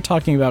what you're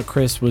talking about,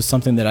 Chris, was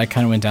something that I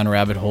kind of went down a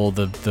rabbit hole.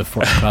 The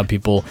Fort McLeod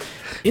people.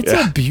 It's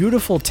a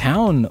beautiful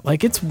town.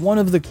 Like, it's one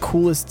of the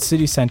coolest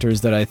city centers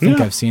that I think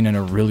I've seen in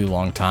a really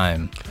long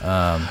time.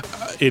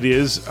 It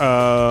is.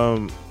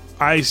 The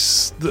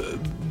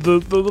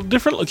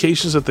different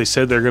locations that they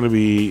said they're going to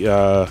be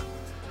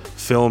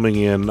filming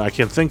in, I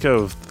can think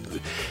of.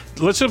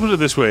 Let's put it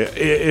this way: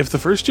 if the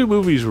first 2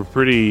 movies were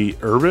pretty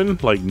urban,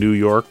 like New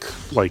York,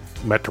 like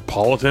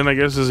metropolitan, I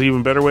guess is an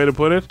even better way to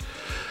put it.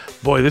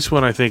 Boy, this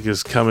one I think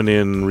is coming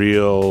in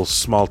real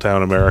small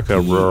town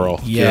America, rural.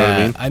 Yeah,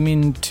 you know what I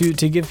mean to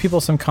give people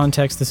some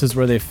context, this is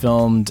where they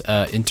filmed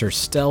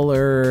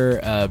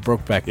Interstellar,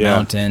 Brokeback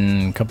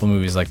Mountain, a couple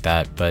movies like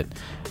that. But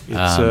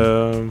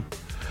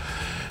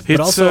but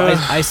also,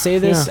 I say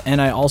this,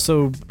 and I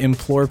also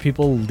implore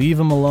people, leave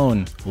them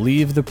alone.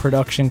 Leave the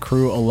production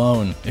crew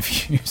alone.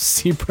 If you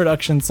see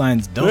production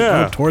signs, don't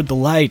go toward the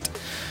light.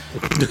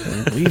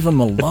 Leave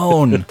them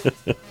alone.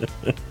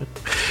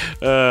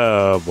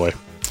 Oh, boy.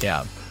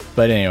 Yeah.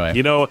 But anyway.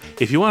 You know,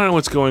 if you want to know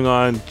what's going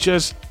on,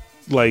 just,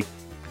 like,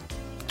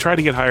 try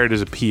to get hired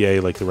as a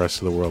PA like the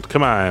rest of the world.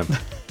 Come on.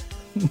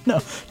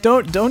 No,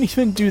 don't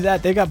even do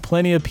that. They got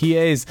plenty of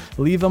PAs.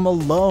 Leave them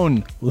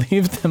alone.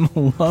 Leave them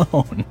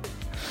alone.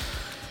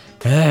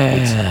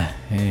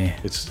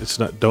 It's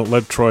not. Don't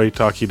let Troy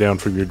talk you down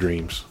from your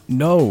dreams.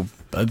 No,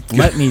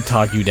 let me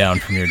talk you down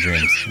from your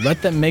dreams.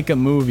 Let them make a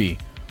movie.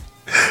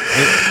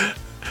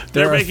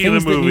 They're making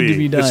the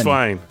movie. It's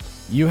fine.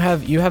 You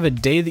have a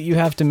day that you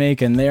have to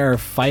make, and they are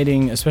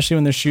fighting, especially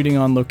when they're shooting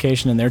on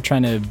location, and they're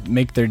trying to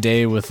make their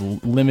day with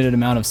limited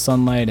amount of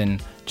sunlight,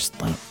 and just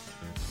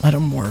let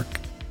them work.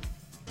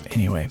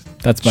 Anyway,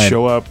 that's my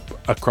show up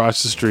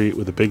across the street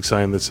with a big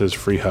sign that says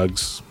 "free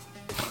hugs."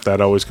 That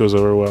always goes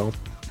over well.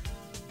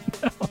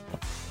 No.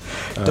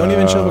 Don't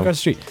even show up across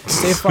the street.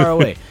 Stay far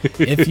away.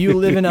 If you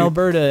live in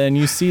Alberta and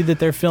you see that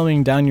they're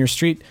filming down your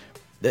street,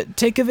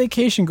 take a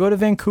vacation. Go to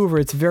Vancouver.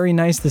 It's very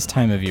nice this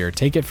time of year.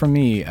 Take it from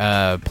me.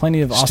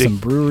 Plenty of awesome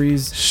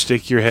breweries.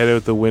 Stick your head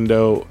out the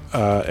window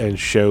and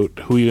shout,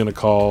 "Who are you going to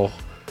call?"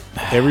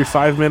 Every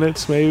 5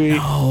 minutes, maybe?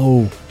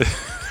 No.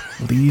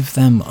 Leave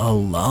them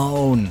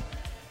alone.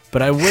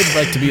 But I would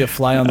like to be a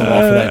fly on the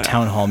wall for that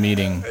town hall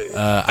meeting.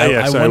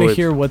 I want to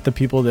hear what the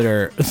people that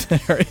are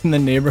in the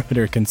neighborhood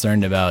are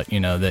concerned about. You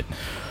know, that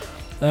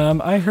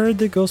I heard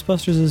that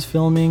Ghostbusters is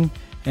filming,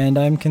 and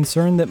I'm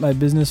concerned that my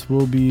business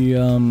will be.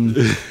 I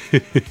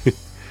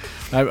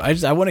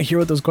want to hear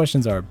what those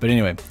questions are. But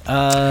anyway,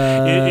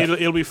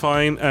 it'll be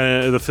fine.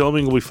 The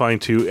filming will be fine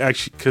too.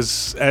 Actually,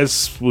 because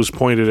as was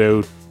pointed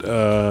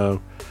out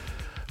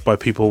by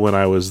people when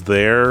I was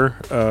there,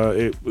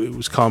 it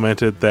was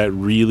commented that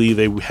really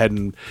they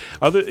hadn't.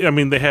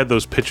 They had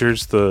those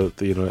pictures, the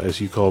as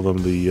you call them,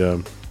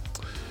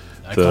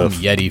 I call them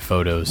Yeti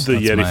photos. The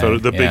Yeti photo,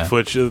 the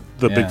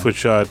Bigfoot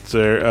shot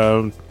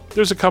there.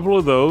 There's a couple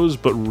of those,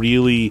 but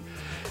really,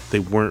 they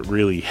weren't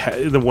really.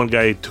 The one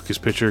guy took his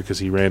picture because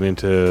he ran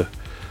into,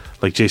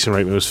 like, Jason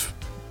Reitman was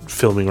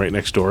filming right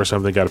next door or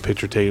something. Got a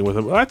picture taken with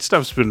him. Well, that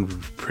stuff's been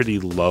pretty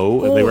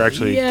low, and they were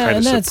actually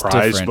kind of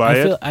surprised by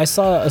it. I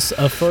saw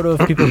a photo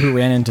of people who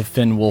ran into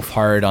Finn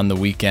Wolfhard on the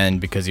weekend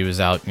because he was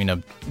out,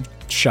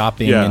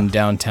 shopping in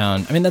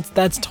downtown. I mean,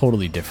 that's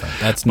totally different.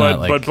 That's not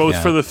like. But both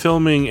for the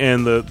filming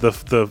and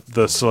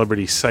the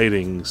celebrity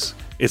sightings,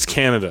 it's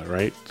Canada,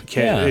 right?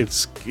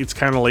 It's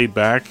kind of laid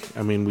back.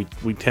 I mean,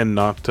 we tend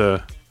not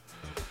to.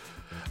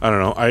 I don't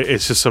know.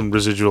 It's just some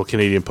residual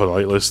Canadian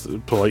politeness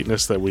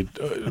that we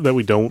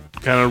don't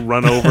kind of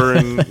run over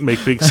and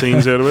make big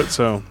scenes out of it.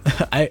 So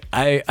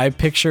I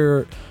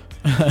picture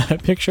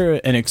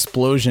an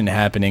explosion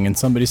happening and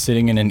somebody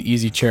sitting in an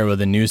easy chair with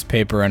a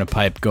newspaper and a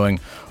pipe going,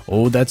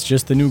 "Oh, that's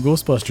just the new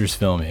Ghostbusters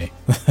film, eh?"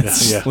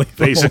 Yeah,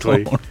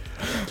 basically.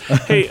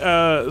 Hey,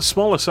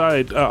 small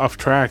aside, off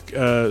track.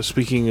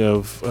 Speaking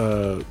of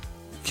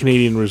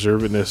Canadian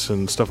reservedness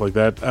and stuff like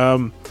that.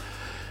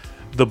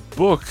 The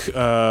book,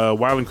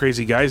 Wild and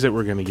Crazy Guys, that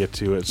we're going to get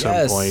to at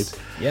some point.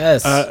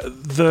 Yes.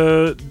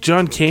 The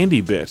John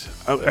Candy bit.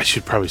 I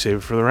should probably save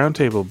it for the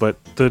roundtable, but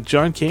the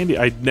John Candy,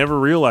 I never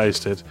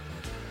realized it.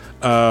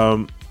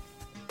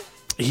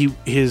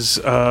 His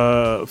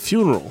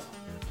funeral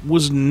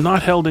was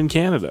not held in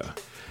Canada.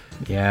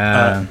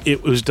 Yeah.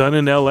 It was done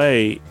in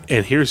L.A.,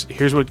 and here's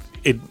what...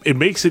 It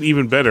makes it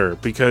even better,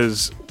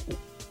 because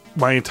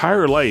my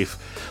entire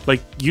life,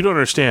 like, you don't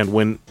understand,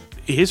 when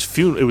his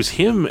funeral, it was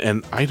him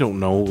and I don't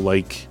know,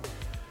 like,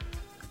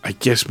 I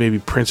guess maybe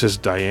Princess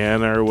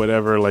Diana or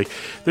whatever. Like,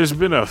 there's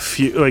been a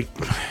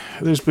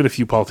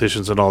few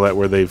politicians and all that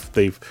where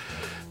they've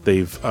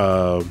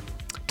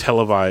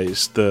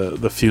televised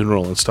the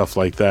funeral and stuff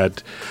like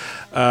that.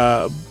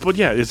 But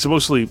yeah, it's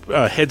mostly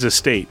heads of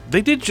state.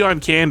 They did John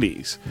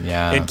Candy's,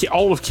 and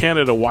all of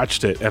Canada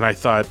watched it, and I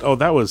thought, oh,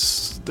 that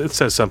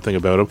says something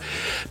about him,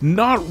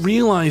 not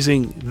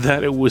realizing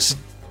that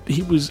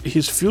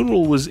his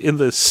funeral was in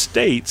the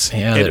States,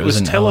 and it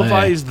was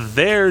televised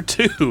there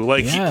too.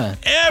 Like,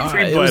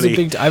 everybody. It was a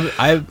big.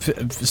 I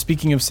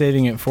speaking of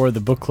saving it for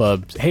the book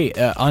club. Hey,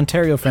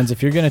 Ontario friends,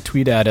 if you're going to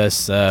tweet at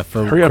us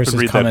for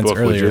Chris's comments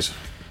earlier,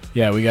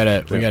 we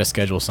gotta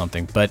schedule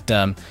something. But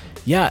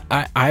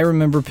I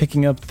remember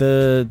picking up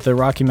the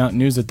Rocky Mountain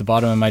News at the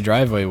bottom of my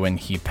driveway when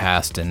he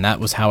passed, and that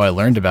was how I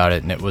learned about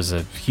it, and it was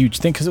a huge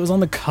thing because it was on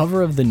the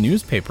cover of the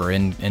newspaper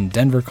in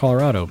Denver,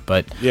 Colorado.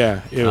 But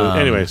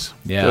anyways,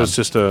 it was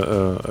just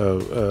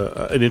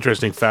an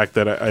interesting fact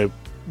that I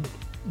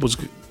was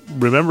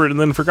remembered and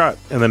then forgot,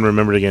 and then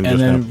remembered again, and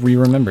then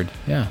re-remembered.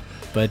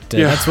 But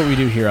that's what we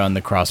do here on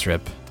the Cross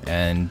Rip,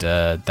 and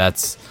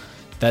that's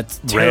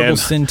terrible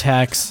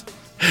syntax.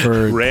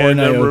 For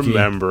random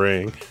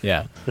remembering.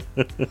 Yeah.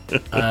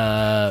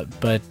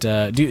 But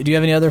do you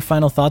have any other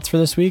final thoughts for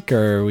this week,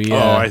 or are we?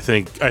 I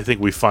think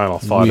we final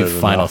thought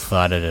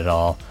it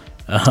all.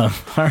 All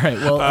right.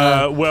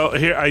 Well, well,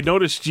 here I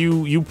noticed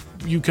you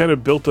kind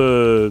of built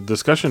a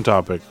discussion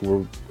topic.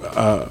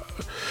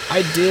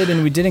 I did,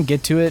 and we didn't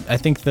get to it. I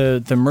think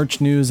the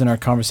merch news and our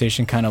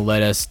conversation kind of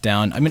led us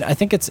down. I mean, I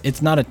think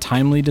it's not a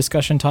timely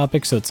discussion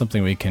topic, so it's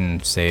something we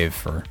can save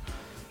for.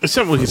 It's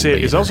something we can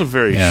say. It's also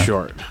very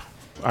short.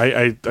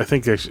 I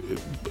think actually,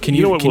 can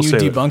you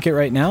debunk it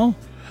right now?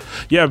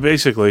 Yeah,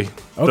 basically.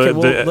 Okay,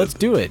 let's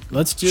do it.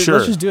 Let's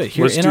just do it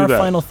here in our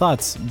final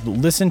thoughts.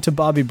 Listen to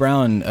Bobby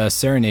Brown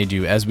serenade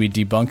you as we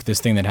debunk this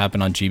thing that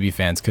happened on GB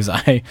Fans, because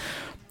I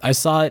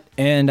saw it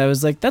and I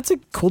was like, that's a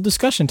cool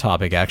discussion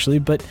topic actually.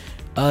 But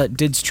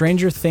did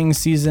Stranger Things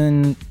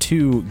season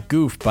 2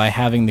 goof by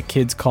having the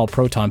kids call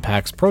proton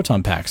packs?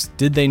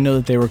 Did they know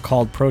that they were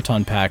called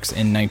proton packs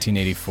in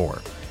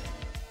 1984?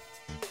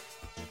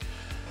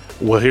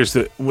 Well, here's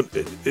is it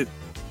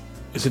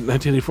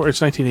 1984?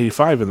 It's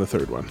 1985 in the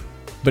third one.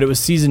 But it was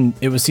season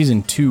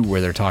 2 where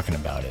they're talking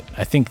about it.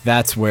 I think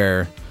that's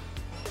where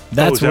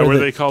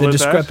the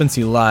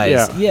discrepancy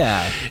lies.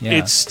 Yeah.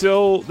 It's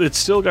still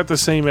got the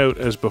same out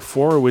as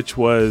before, which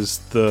was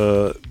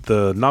the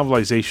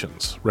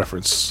novelizations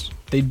reference.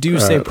 They do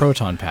say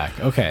proton pack.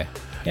 Okay.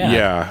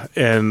 Yeah.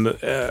 And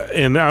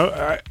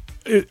now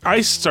I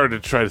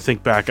started to try to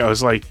think back. I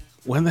was like,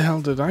 when the hell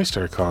did I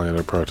start calling it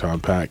a proton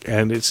pack?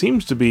 And it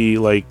seems to be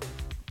like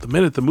the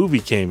minute the movie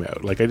came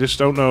out. Like, I just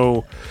don't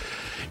know.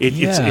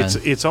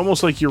 It's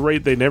almost like you're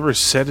right. They never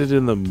said it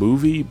in the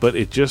movie, but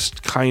it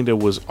just kind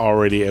of was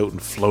already out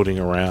and floating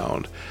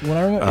around. Well,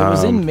 I remember, it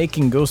was in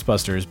Making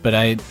Ghostbusters, but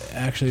I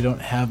actually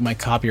don't have my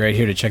copyright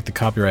here to check the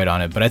copyright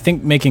on it. But I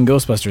think Making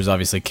Ghostbusters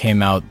obviously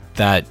came out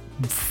that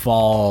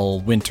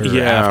winter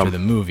after the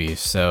movie.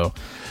 So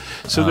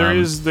there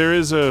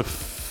is a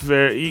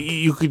fair.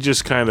 You could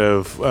just kind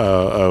of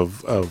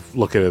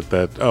look at it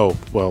that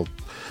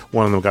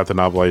one of them got the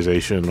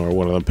novelization, or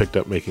one of them picked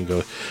up Making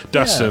Ghost.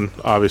 Dustin,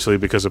 obviously,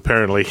 because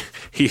apparently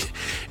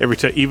every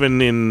time, even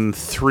in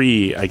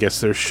 3, I guess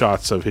there's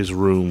shots of his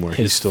room where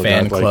he's still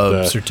fan got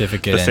club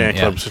certificate, the fan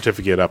club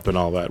certificate up and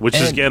all that, which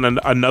is again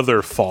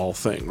another fall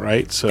thing,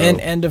 right? So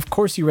and of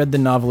course you read the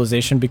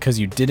novelization because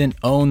you didn't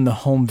own the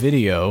home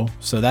video,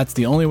 so that's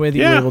the only way that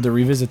you were able to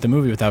revisit the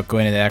movie without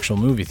going to the actual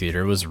movie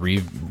theater was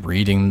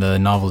reading the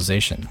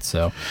novelization.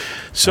 So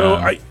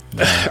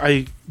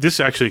this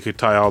actually could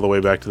tie all the way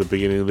back to the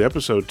beginning of the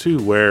episode too,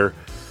 where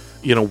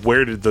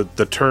did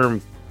the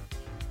term,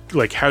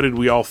 like, how did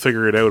we all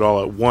figure it out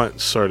all at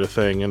once, sort of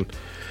thing, and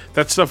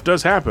that stuff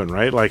does happen,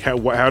 right? Like,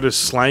 how does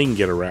slang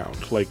get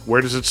around? Like,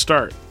 where does it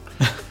start?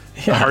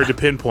 Hard to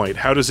pinpoint.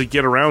 How does it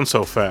get around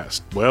so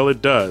fast? Well,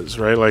 it does,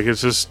 right? Like,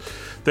 it's just,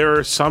 there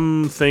are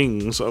some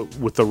things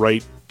with the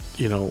right,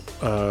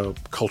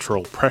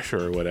 cultural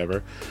pressure or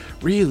whatever,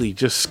 really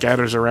just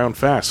scatters around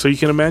fast. So you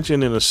can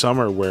imagine in a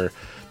summer where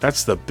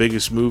that's the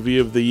biggest movie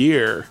of the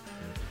year,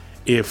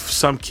 if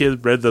some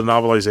kid read the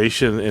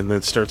novelization and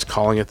then starts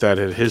calling it that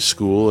at his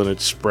school and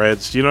it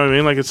spreads, you know what I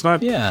mean? Like, it's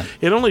not,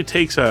 it only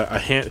takes a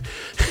hand.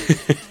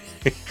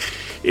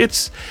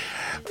 It's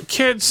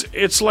kids,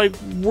 it's like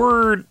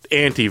word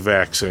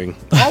anti-vaxxing.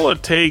 All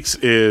it takes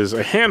is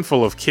a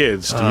handful of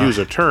kids to use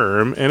a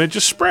term and it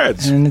just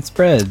spreads. And it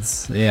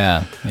spreads.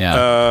 Yeah.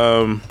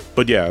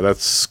 But yeah,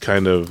 that's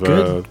kind of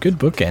good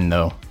bookend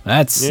though.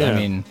 That's I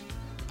mean,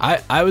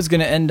 I was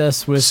going to end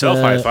us with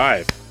self-high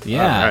five.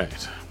 Yeah. All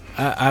right.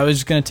 I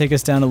was going to take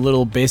us down a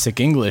little basic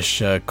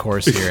English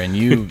course here, and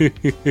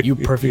you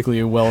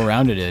perfectly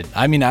well-rounded it.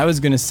 I mean, I was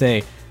going to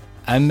say,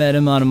 I met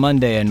him on a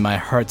Monday, and my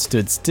heart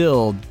stood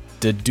still.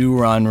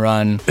 Da-do-run,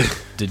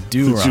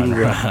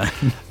 da-do-run.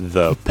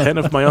 The pen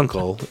of my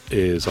uncle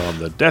is on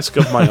the desk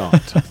of my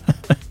aunt.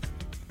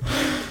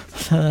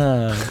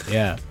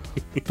 Yeah.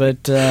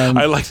 But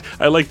I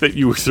like that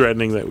you were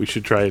threatening that we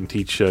should try and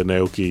teach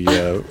Naoki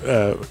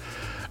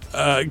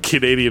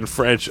Canadian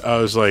French. I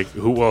was like,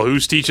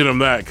 who's teaching him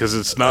that? Because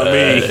it's not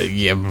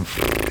me.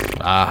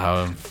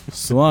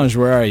 Solange,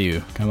 where are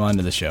you? Come on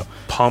to the show.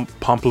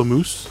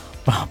 Pamplemousse?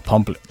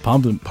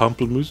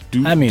 Pamplemousse?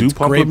 That means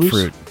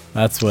grapefruit.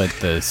 That's what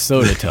the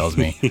soda tells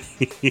me.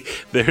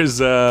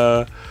 There's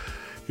I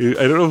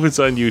don't know if it's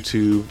on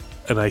YouTube,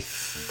 and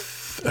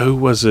who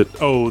was it?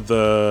 Oh,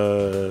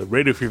 the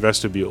Radio Free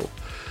Vestibule,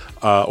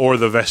 or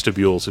the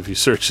Vestibules if you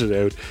search it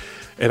out.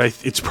 And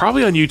it's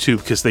probably on YouTube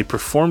because they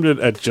performed it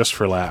at Just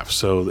for Laughs,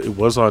 so it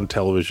was on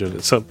television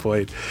at some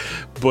point.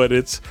 But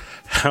it's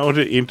how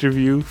to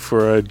interview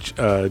for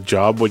a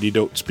job when you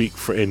don't speak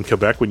in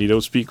Quebec when you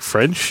don't speak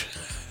French.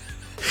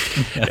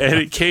 And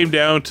it came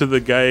down to the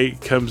guy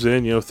comes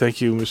in, thank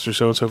you, Mr.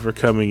 So-and-so, for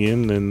coming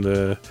in, and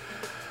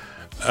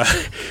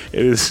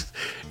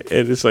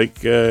it's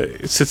like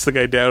it sits the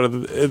guy down,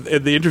 and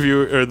the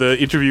interviewer or the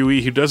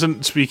interviewee who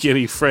doesn't speak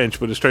any French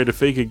but is trying to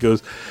fake it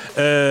goes,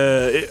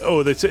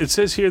 it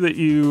says here that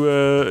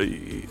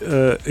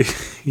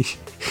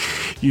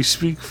you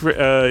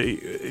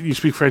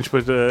speak French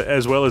but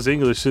as well as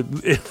English. And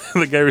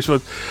the guy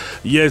responds,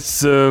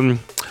 yes,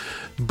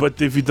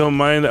 but if you don't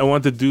mind, I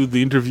want to do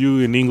the interview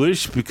in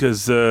English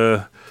because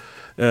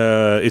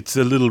it's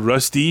a little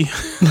rusty.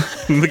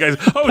 And the guy's,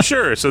 oh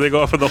sure. So they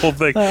go off with the whole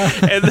thing,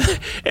 and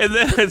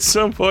then at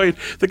some point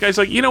the guy's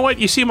like, you know what?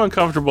 You seem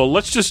uncomfortable.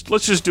 Let's just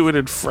do it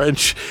in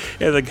French.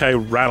 And the guy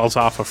rattles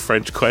off a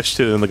French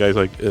question, and the guy's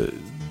like,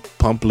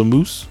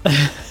 pamplemousse.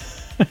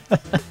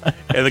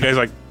 And the guy's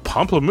like,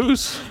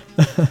 pamplemousse.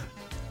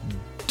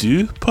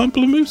 Du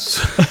pamplemousse.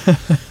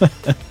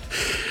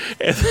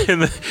 And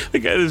then the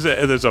guy,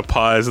 there's a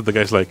pause, and the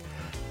guy's like,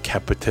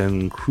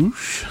 Capitaine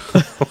Cruche.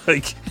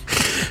 Like,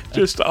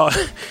 just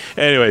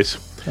anyways,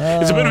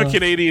 it's a bit of a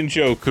Canadian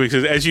joke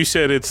because, as you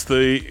said, it's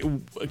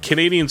the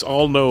Canadians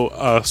all know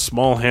a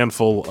small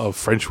handful of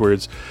French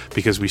words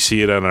because we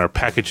see it on our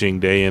packaging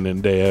day in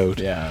and day out.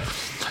 Yeah,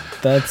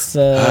 that's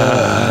all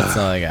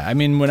I got. I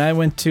mean, when I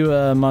went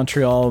to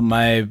Montreal,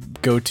 my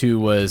go-to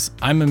was,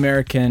 I'm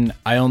American,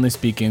 I only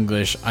speak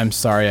English, I'm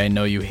sorry, I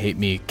know you hate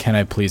me, can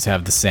I please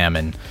have the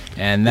salmon?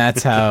 And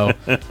that's how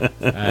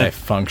I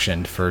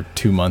functioned for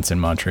 2 months in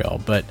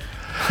Montreal. But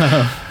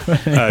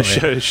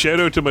anyway. Shout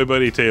out to my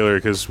buddy Taylor,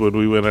 because when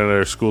we went on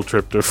our school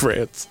trip to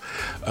France,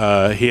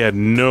 he had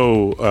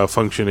no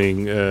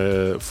functioning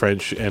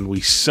French, and we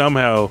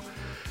somehow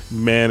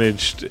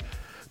managed,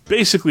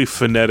 basically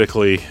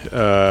phonetically,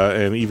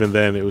 and even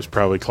then it was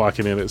probably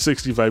clocking in at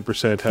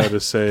 65%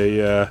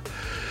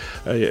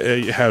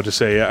 how to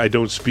say I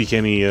don't speak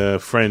any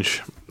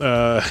French.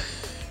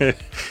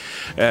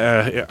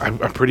 I'm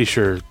pretty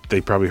sure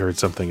they probably heard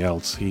something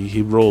else.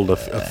 He rolled a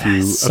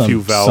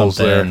few vowels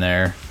there. In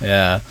there.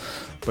 Yeah.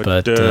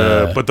 But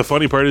the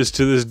funny part is,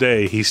 to this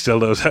day, he still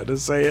knows how to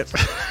say it.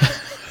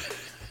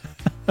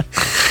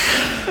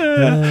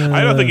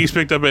 I don't think he's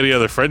picked up any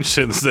other French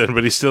since then,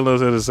 but he still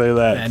knows how to say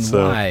that. And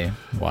so.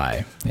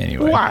 Why?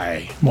 Anyway.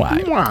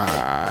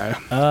 Why?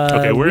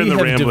 Okay, we're in the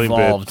rambling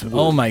bit.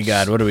 Oh my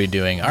God, what are we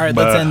doing? All right,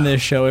 let's end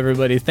this show,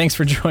 everybody. Thanks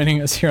for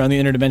joining us here on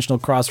the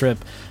Interdimensional Cross Rip.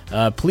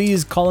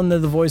 Please call into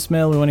the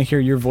voicemail. We want to hear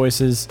your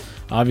voices.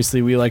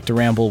 Obviously, we like to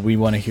ramble. We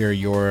want to hear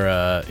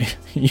your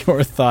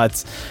your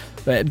thoughts.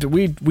 But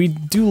we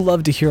do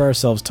love to hear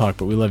ourselves talk,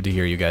 but we love to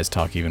hear you guys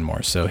talk even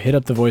more. So hit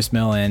up the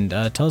voicemail and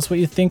tell us what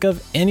you think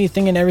of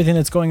anything and everything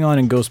that's going on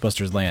in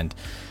Ghostbusters land.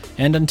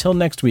 And until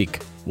next week,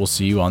 we'll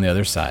see you on the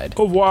other side.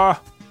 Au revoir.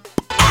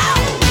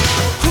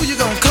 Who you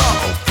gonna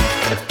call?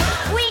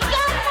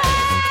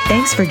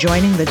 Thanks for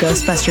joining the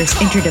Ghostbusters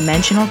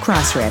Interdimensional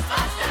Cross Rip.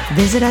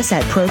 Visit us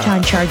at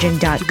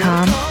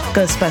protoncharging.com,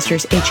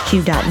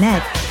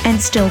 ghostbustershq.net, and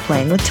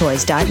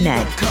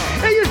stillplayingwithtoys.net.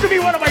 That used to be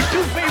one of my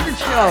two favorite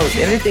shows.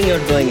 Everything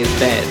you're doing is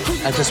bad.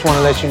 I just want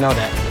to let you know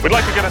that. We'd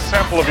like to get a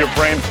sample of your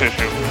brain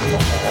tissue.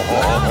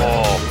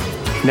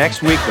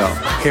 Next week, though,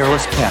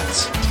 hairless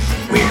pets.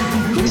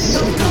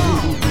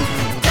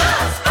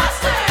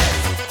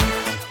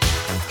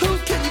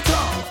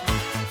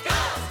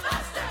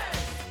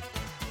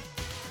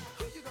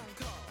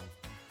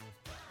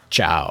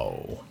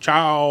 Ciao.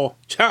 Ciao.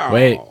 Ciao.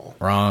 Wait,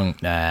 wrong.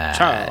 Nah.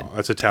 Ciao.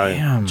 That's Italian.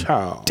 Damn.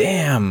 Ciao.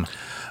 Damn.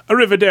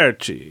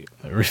 Arrivederci.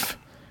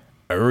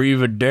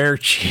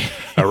 Arrivederci.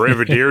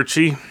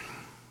 Arrivederci.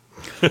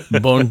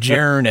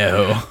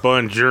 Buongiorno.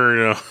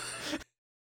 Buongiorno.